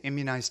able to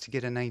immunize to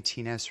get a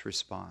 19S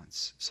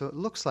response. So it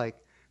looks like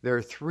there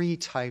are three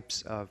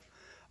types of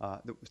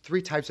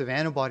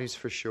antibodies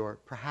for sure,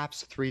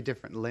 perhaps three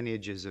different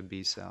lineages of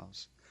B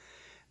cells.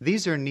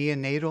 These are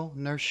neonatal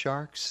nurse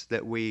sharks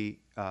that we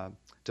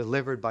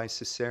delivered by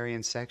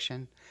cesarean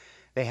section.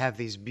 They have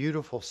these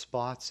beautiful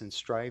spots and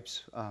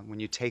stripes when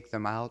you take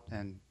them out.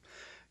 And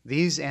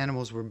these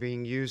animals were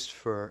being used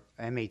for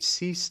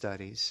MHC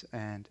studies.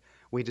 And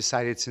we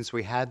decided since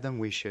we had them,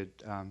 we should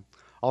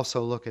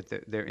also look at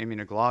their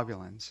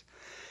immunoglobulins.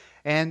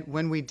 And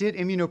when we did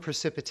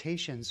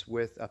immunoprecipitations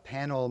with a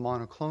panel of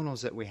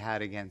monoclonals that we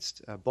had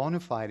against a bona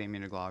fide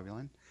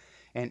immunoglobulin,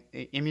 and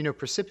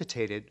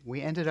immunoprecipitated,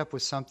 we ended up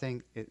with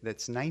something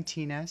that's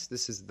 19S.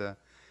 This is the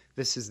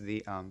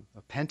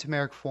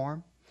pentameric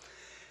form.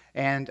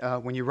 And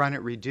when you run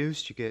it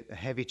reduced, you get a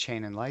heavy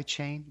chain and light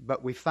chain.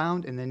 But we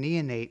found in the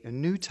neonate a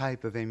new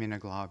type of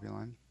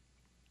immunoglobulin,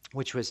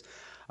 which was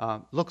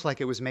looked like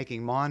it was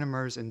making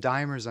monomers and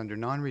dimers under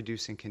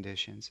non-reducing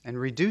conditions. And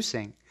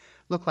reducing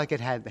looked like the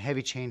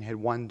heavy chain had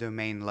one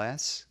domain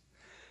less.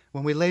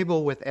 When we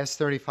label with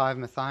S35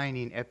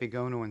 methionine,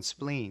 epigonal, and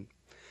spleen,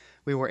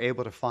 we were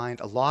able to find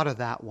a lot of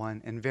that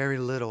one and very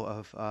little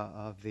of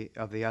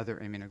the other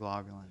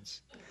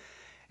immunoglobulins.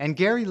 And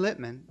Gary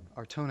Littman,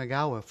 our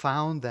Tonagawa,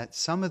 found that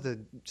some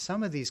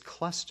of these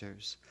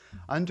clusters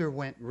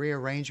underwent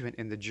rearrangement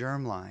in the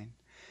germline.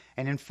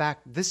 And in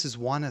fact, this is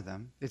one of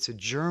them. It's a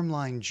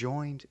germline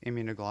joined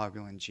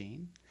immunoglobulin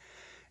gene.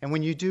 And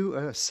when you do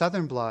a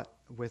southern blot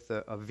with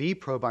a V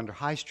probe under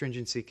high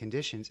stringency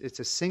conditions, it's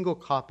a single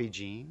copy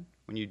gene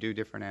when you do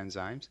different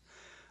enzymes.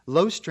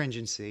 Low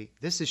stringency,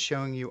 this is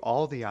showing you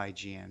all the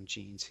IgM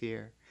genes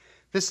here.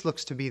 This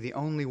looks to be the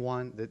only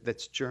one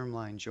that's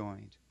germline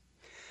joined.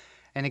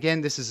 And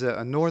again, this is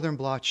a northern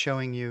blot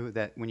showing you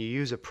that when you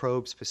use a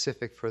probe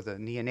specific for the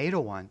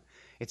neonatal one,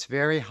 it's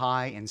very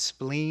high in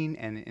spleen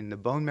and in the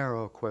bone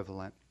marrow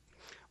equivalent,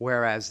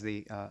 whereas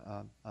the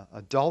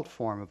adult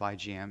form of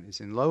IgM is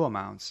in low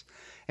amounts.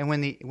 And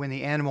when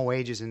the animal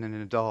ages in an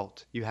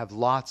adult, you have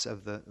lots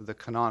of the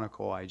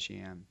canonical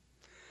IgM.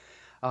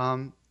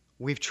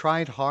 We've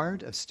tried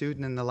hard, a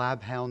student in the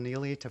lab, Hal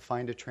Neely, to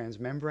find a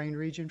transmembrane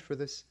region for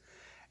this,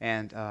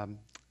 and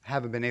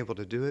haven't been able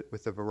to do it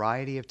with a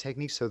variety of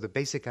techniques. So the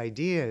basic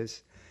idea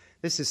is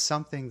this is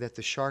something that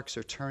the sharks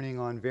are turning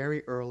on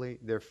very early.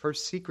 Their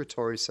first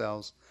secretory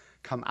cells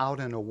come out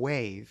in a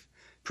wave,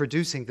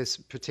 producing this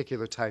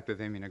particular type of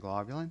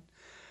immunoglobulin.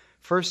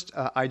 First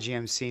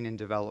IgM seen in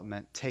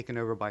development, taken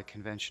over by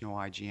conventional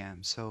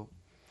IgM. So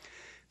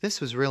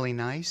this was really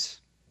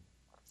nice.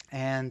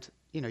 And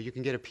you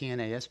can get a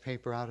PNAS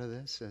paper out of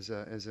this as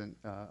an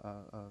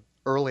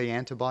early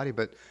antibody,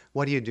 but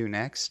what do you do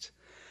next?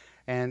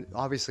 And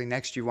obviously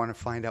next you want to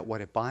find out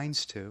what it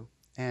binds to.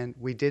 And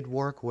we did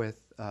work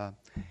with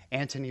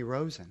Anthony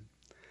Rosen,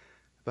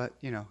 but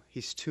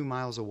he's 2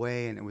 miles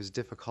away and it was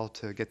difficult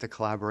to get the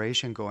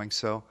collaboration going.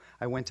 So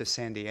I went to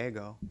San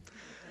Diego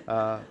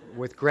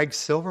with Greg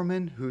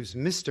Silverman, who's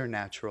Mr.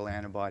 Natural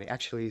Antibody.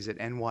 Actually, he's at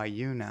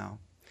NYU now.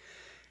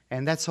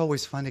 And that's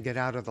always fun to get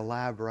out of the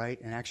lab, right,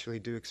 and actually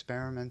do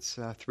experiments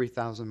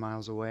 3,000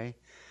 miles away.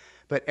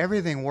 But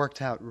everything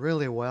worked out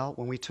really well.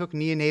 When we took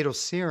neonatal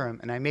serum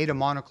and I made a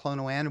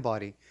monoclonal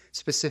antibody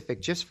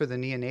specific just for the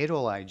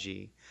neonatal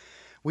Ig,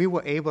 we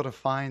were able to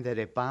find that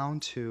it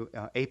bound to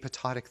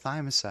apoptotic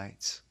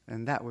thymocytes,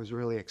 and that was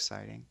really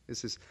exciting.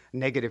 This is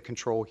negative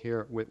control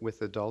here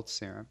with adult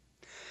serum.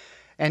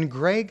 And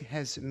Greg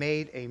has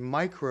made a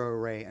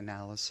microarray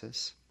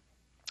analysis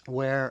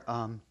where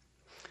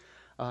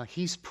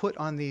he's put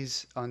on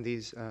these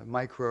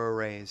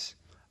microarrays,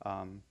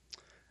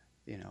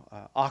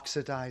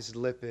 oxidized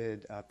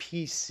lipid,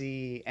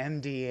 PC,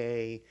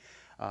 MDA,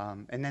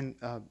 and then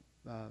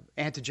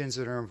antigens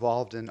that are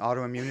involved in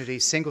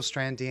autoimmunity,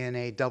 single-strand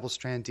DNA,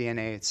 double-strand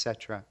DNA,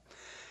 etc.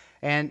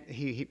 And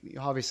he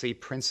obviously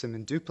prints them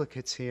in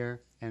duplicates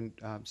here, and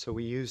so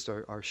we used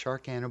our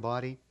shark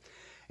antibody.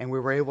 and we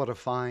were able to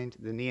find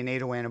the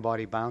neonatal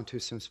antibody bound to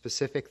some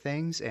specific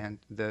things, and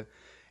the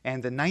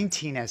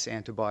 19S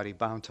antibody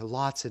bound to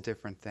lots of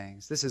different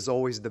things. This is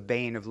always the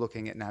bane of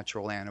looking at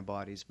natural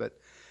antibodies, but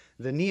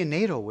the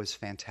neonatal was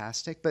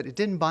fantastic, but it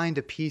didn't bind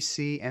to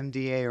PC,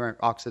 MDA, or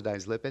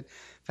oxidized lipid.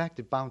 In fact,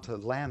 it bound to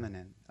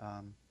laminin,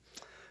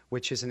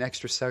 which is an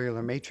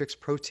extracellular matrix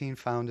protein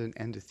found in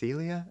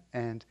endothelia.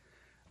 And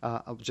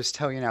I'll just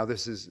tell you now,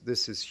 this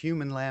is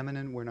human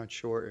laminin. We're not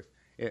sure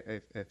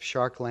if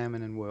shark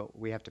laminin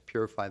we have to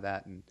purify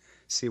that and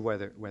see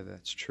whether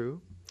that's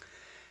true.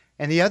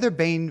 And the other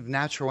bane of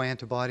natural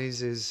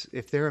antibodies is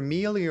if they're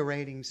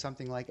ameliorating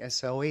something like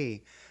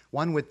SLE,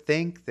 one would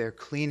think they're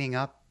cleaning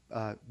up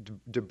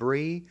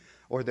debris,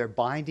 or they're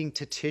binding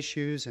to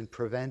tissues and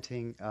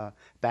preventing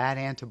bad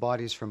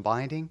antibodies from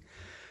binding.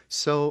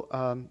 So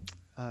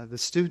the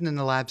student in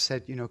the lab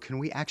said, can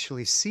we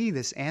actually see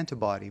this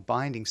antibody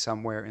binding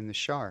somewhere in the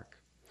shark?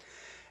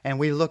 And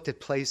we looked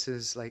at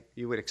places like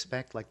you would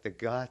expect, like the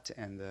gut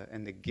and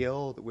the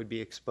gill that would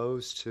be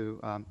exposed to,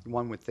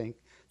 one would think,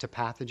 to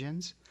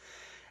pathogens.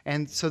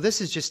 And so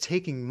this is just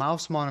taking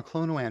mouse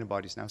monoclonal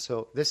antibodies now.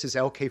 So this is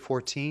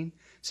LK14,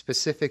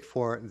 specific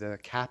for the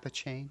kappa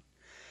chain,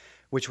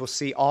 which will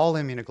see all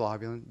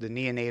immunoglobulin, the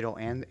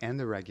neonatal and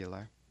the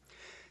regular.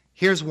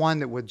 Here's one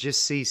that would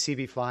just see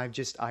CV5,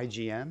 just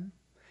IgM.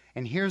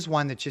 And here's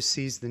one that just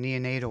sees the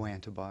neonatal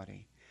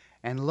antibody.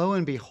 And lo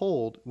and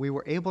behold, we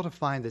were able to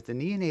find that the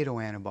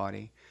neonatal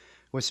antibody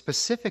was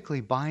specifically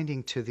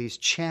binding to these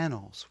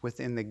channels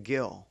within the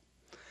gill,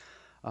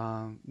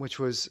 which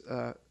was,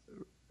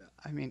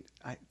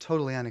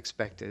 totally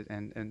unexpected,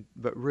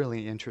 but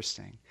really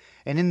interesting.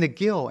 And in the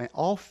gill, and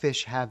all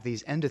fish have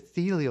these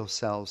endothelial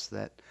cells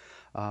that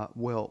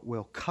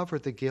will cover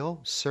the gill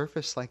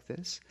surface like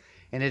this.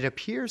 And it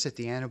appears that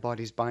the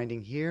antibody's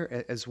binding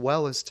here as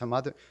well as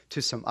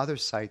to some other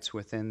sites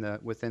within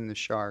the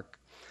shark.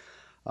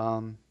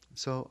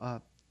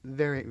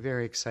 Very,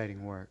 very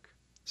exciting work.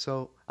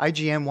 So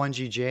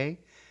IgM1GJ,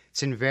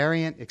 it's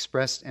invariant,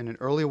 expressed in an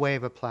early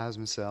wave of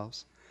plasma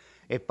cells.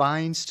 It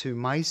binds to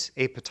mice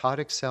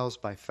apoptotic cells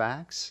by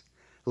FACS,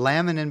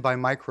 laminin by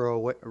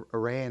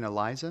microarray and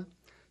ELISA.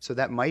 So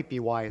that might be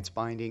why it's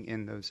binding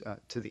in those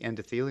to the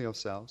endothelial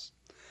cells.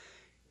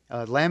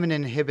 Laminin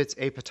inhibits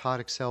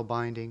apoptotic cell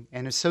binding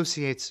and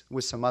associates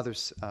with some other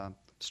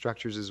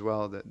structures as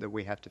well that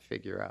we have to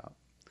figure out.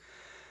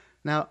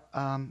 Now,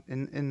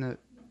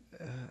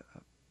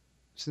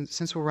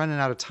 since we're running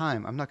out of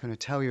time, I'm not going to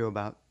tell you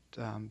about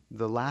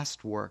the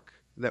last work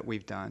that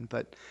we've done,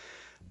 but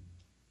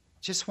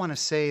just want to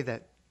say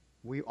that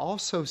we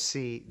also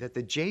see that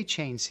the J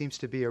chain seems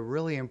to be a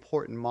really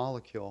important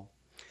molecule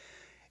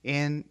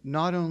in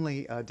not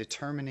only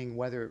determining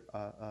whether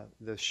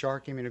the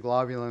shark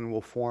immunoglobulin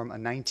will form a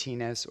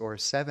 19S or a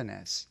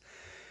 7S,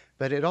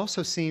 but it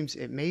also seems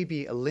it may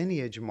be a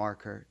lineage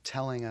marker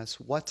telling us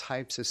what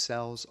types of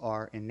cells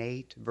are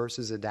innate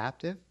versus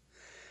adaptive.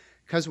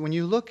 Because when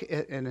you look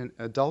at an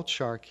adult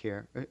shark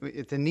here,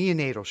 at the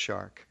neonatal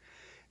shark,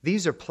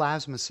 these are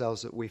plasma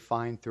cells that we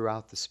find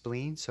throughout the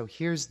spleen. So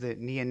here's the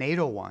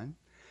neonatal one.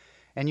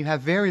 And you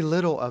have very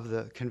little of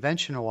the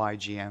conventional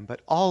IgM,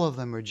 but all of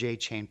them are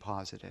J-chain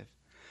positive.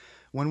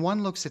 When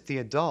one looks at the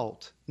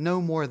adult,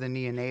 no more than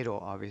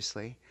neonatal,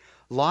 obviously,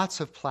 lots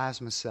of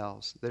plasma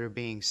cells that are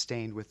being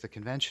stained with the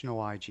conventional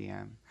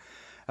IgM.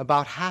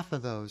 About half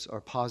of those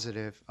are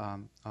positive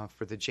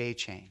for the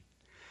J-chain.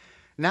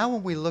 Now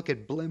when we look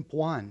at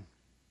BLIMP1,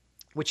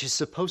 which is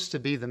supposed to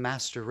be the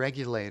master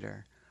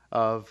regulator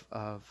of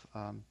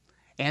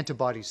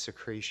antibody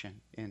secretion,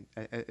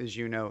 as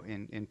you know,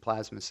 in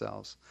plasma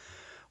cells,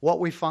 what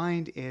we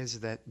find is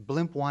that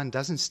BLIMP1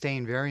 doesn't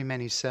stain very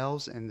many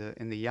cells in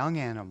the young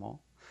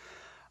animal,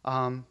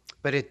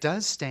 but it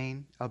does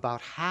stain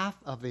about half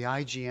of the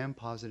IgM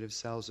positive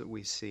cells that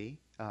we see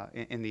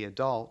in the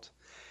adult.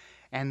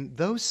 And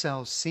those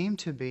cells seem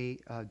to be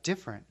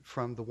different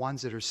from the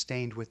ones that are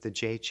stained with the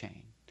J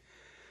chain.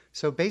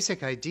 So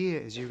basic idea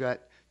is you've got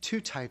two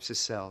types of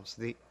cells.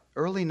 The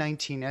early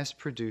 19S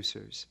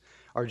producers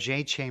are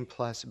J chain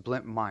plus,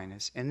 BLIMP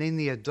minus. And in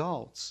the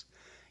adults,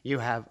 you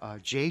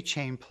have J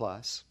chain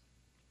plus,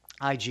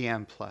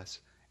 IgM plus,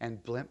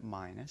 and BLIMP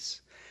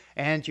minus.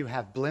 And you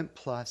have BLIMP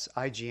plus,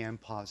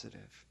 IgM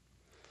positive.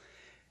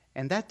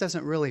 And that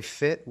doesn't really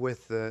fit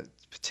with the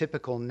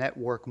typical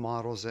network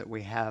models that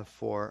we have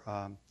for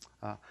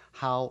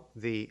how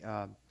the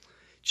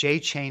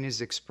J chain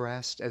is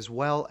expressed, as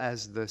well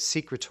as the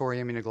secretory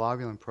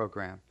immunoglobulin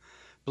program.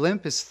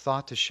 BLIMP is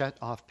thought to shut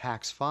off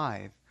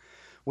PAX5,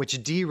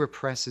 which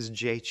de-represses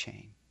J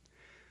chain.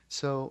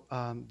 So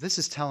this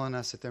is telling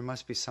us that there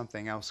must be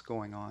something else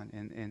going on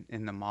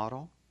in the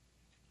model.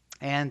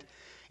 And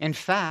in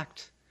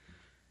fact,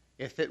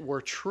 if it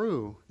were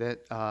true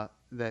that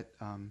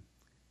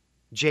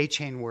J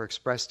chain were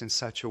expressed in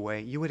such a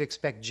way, you would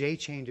expect J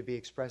chain to be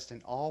expressed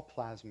in all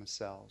plasma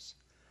cells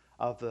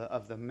of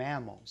the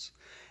mammals.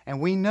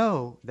 And we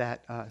know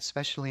that,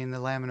 especially in the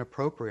lamina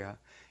propria,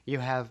 you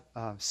have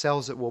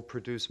cells that will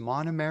produce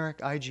monomeric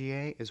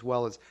IgA as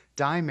well as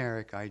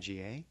dimeric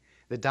IgA.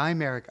 The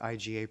dimeric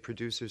IgA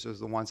producers are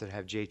the ones that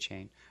have J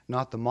chain,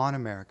 not the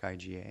monomeric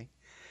IgA.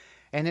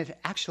 And it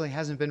actually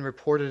hasn't been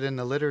reported in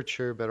the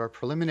literature, but our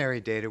preliminary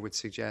data would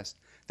suggest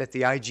that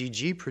the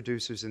IgG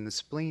producers in the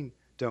spleen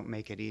don't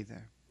make it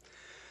either.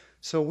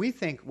 So we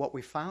think what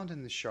we found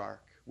in the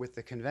shark with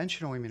the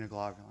conventional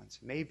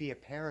immunoglobulins may be a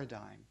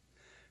paradigm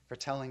for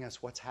telling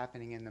us what's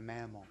happening in the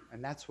mammal,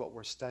 and that's what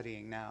we're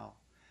studying now.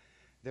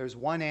 There's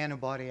one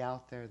antibody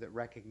out there that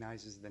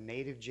recognizes the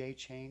native J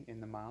chain in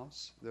the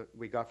mouse that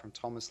we got from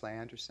Thomas Leigh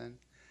Anderson.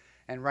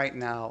 And right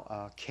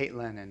now,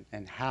 Caitlin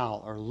and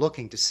Hal are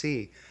looking to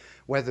see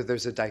whether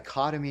there's a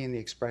dichotomy in the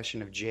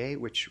expression of J,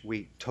 which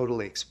we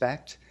totally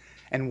expect,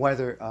 and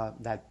whether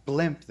that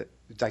blimp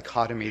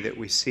dichotomy that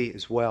we see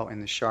as well in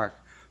the shark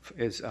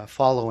is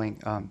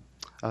following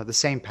the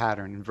same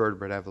pattern in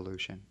vertebrate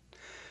evolution.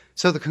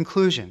 So the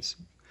conclusions.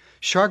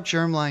 Shark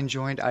germline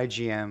joined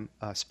IgM,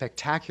 a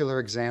spectacular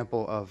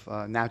example of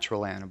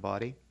natural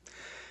antibody.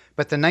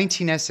 But the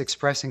 19S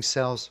expressing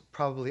cells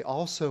probably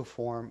also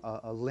form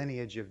a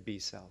lineage of B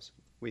cells,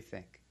 we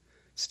think.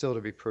 Still to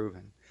be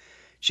proven.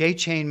 J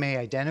chain may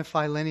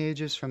identify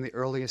lineages from the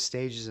earliest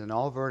stages in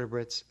all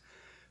vertebrates.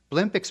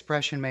 Blimp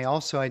expression may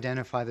also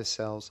identify the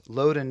cells,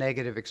 low to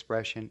negative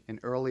expression in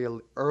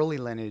early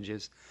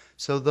lineages,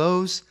 so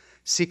those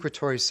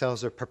secretory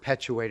cells are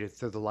perpetuated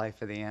through the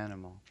life of the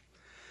animal.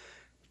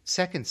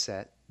 Second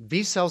set,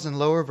 B cells in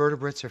lower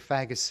vertebrates are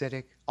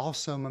phagocytic,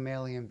 also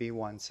mammalian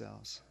B1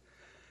 cells.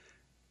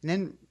 And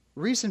then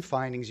recent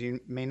findings you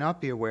may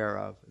not be aware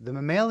of. The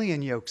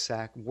mammalian yolk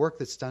sac work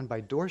that's done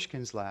by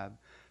Dorschkin's lab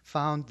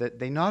found that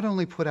they not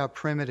only put out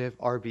primitive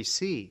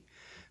RBC,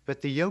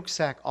 but the yolk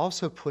sac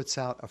also puts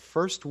out a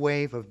first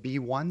wave of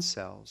B1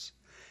 cells,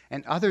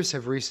 and others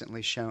have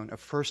recently shown a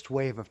first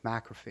wave of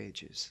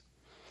macrophages.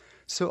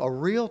 So a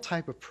real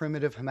type of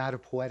primitive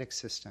hematopoietic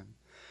system,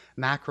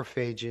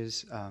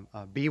 macrophages,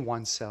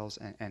 B1 cells,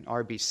 and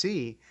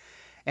RBC,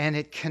 and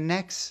it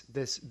connects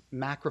this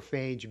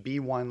macrophage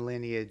B1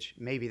 lineage.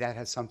 Maybe that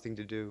has something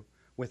to do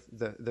with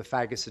the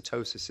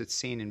phagocytosis that's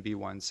seen in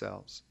B1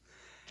 cells.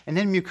 And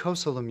then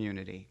mucosal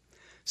immunity.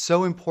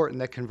 So important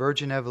that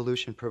convergent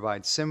evolution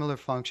provides similar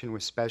function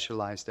with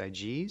specialized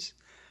Igs,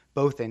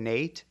 both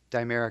innate,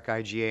 dimeric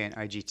IgA and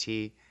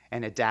IgT,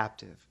 and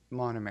adaptive,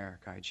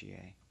 monomeric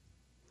IgA.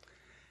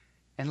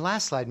 And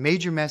last slide,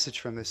 major message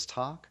from this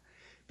talk.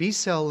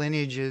 B-cell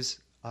lineages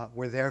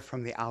were there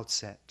from the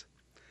outset.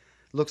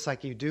 Looks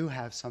like you do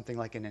have something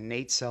like an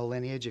innate cell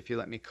lineage, if you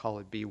let me call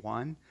it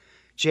B1.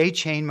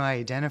 J-chain may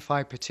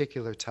identify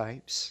particular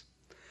types.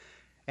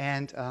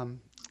 And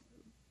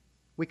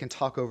we can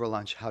talk over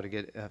lunch how to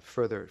get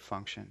further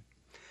function.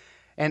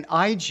 And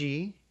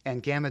Ig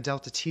and gamma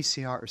delta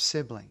TCR are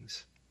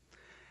siblings.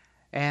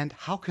 And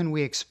how can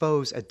we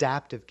expose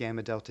adaptive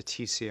gamma delta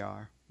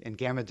TCR and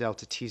gamma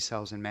delta T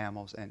cells in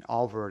mammals and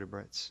all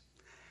vertebrates?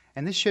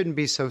 And this shouldn't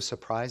be so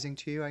surprising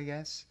to you, I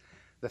guess.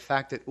 The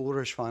fact that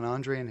Ulrich von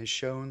Andrian has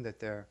shown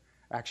that they're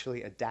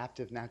actually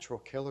adaptive natural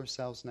killer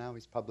cells now.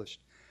 He's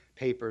published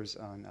papers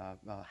on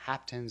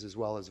haptens as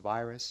well as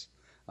virus.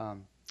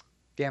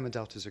 Gamma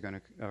deltas are going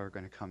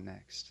to come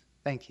next.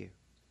 Thank you.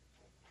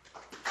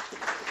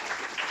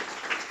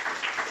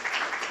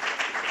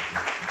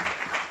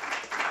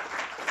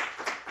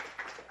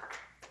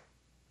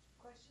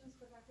 Questions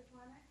for Dr.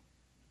 Toine?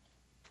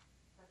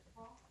 Dr.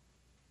 Paul?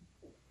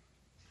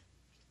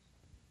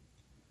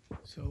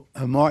 So,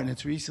 Martin,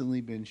 it's recently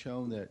been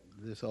shown that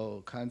this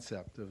whole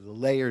concept of the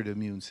layered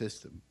immune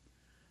system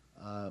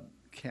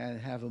can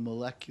have a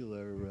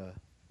molecular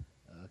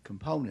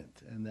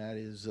component, and that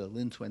is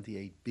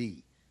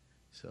Lin28B.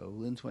 So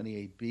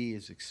Lin28B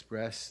is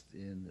expressed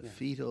in the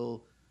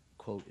fetal,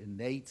 quote,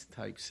 innate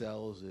type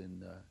cells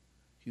in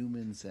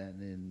humans and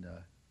in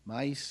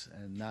mice,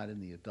 and not in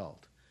the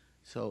adult.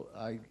 So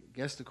I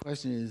guess the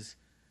question is,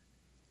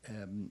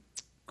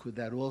 could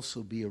that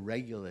also be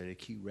a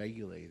key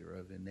regulator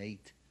of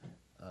innate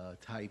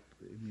type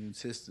immune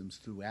systems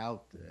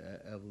throughout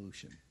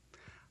evolution?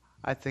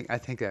 I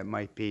think that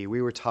might be.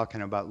 We were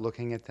talking about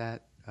looking at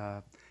that.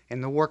 In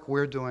the work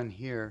we're doing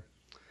here,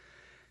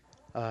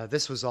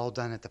 this was all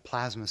done at the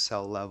plasma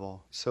cell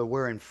level. So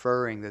we're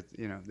inferring that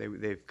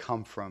they've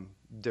come from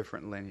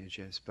different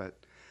lineages. But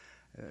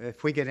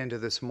if we get into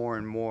this more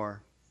and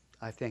more,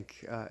 I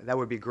think that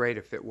would be great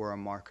if it were a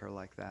marker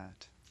like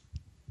that.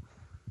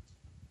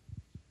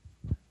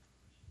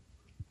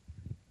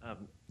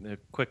 A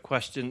quick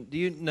question: do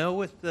you know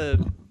with the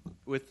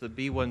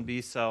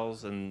B1B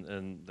cells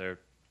and their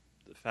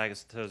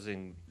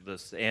phagocytosing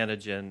this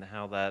antigen,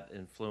 how that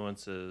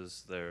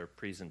influences their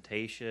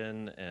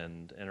presentation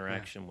and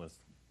interaction with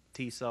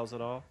T cells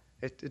at all?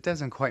 It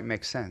doesn't quite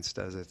make sense,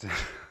 does it?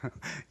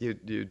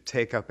 you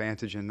take up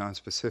antigen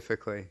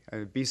nonspecifically.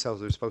 B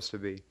cells are supposed to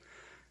be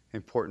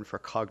important for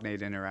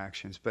cognate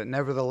interactions, but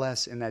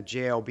nevertheless, in that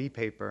JLB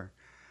paper,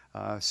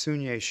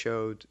 Sunye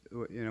showed,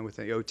 with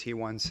the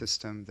OT1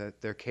 system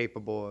that they're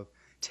capable of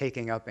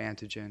taking up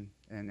antigen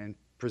and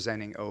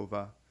presenting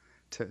OVA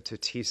to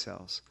T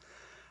cells.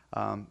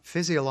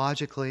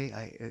 Physiologically,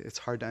 it's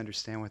hard to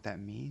understand what that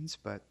means,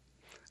 but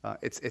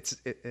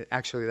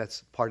Actually,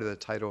 that's part of the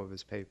title of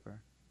his paper.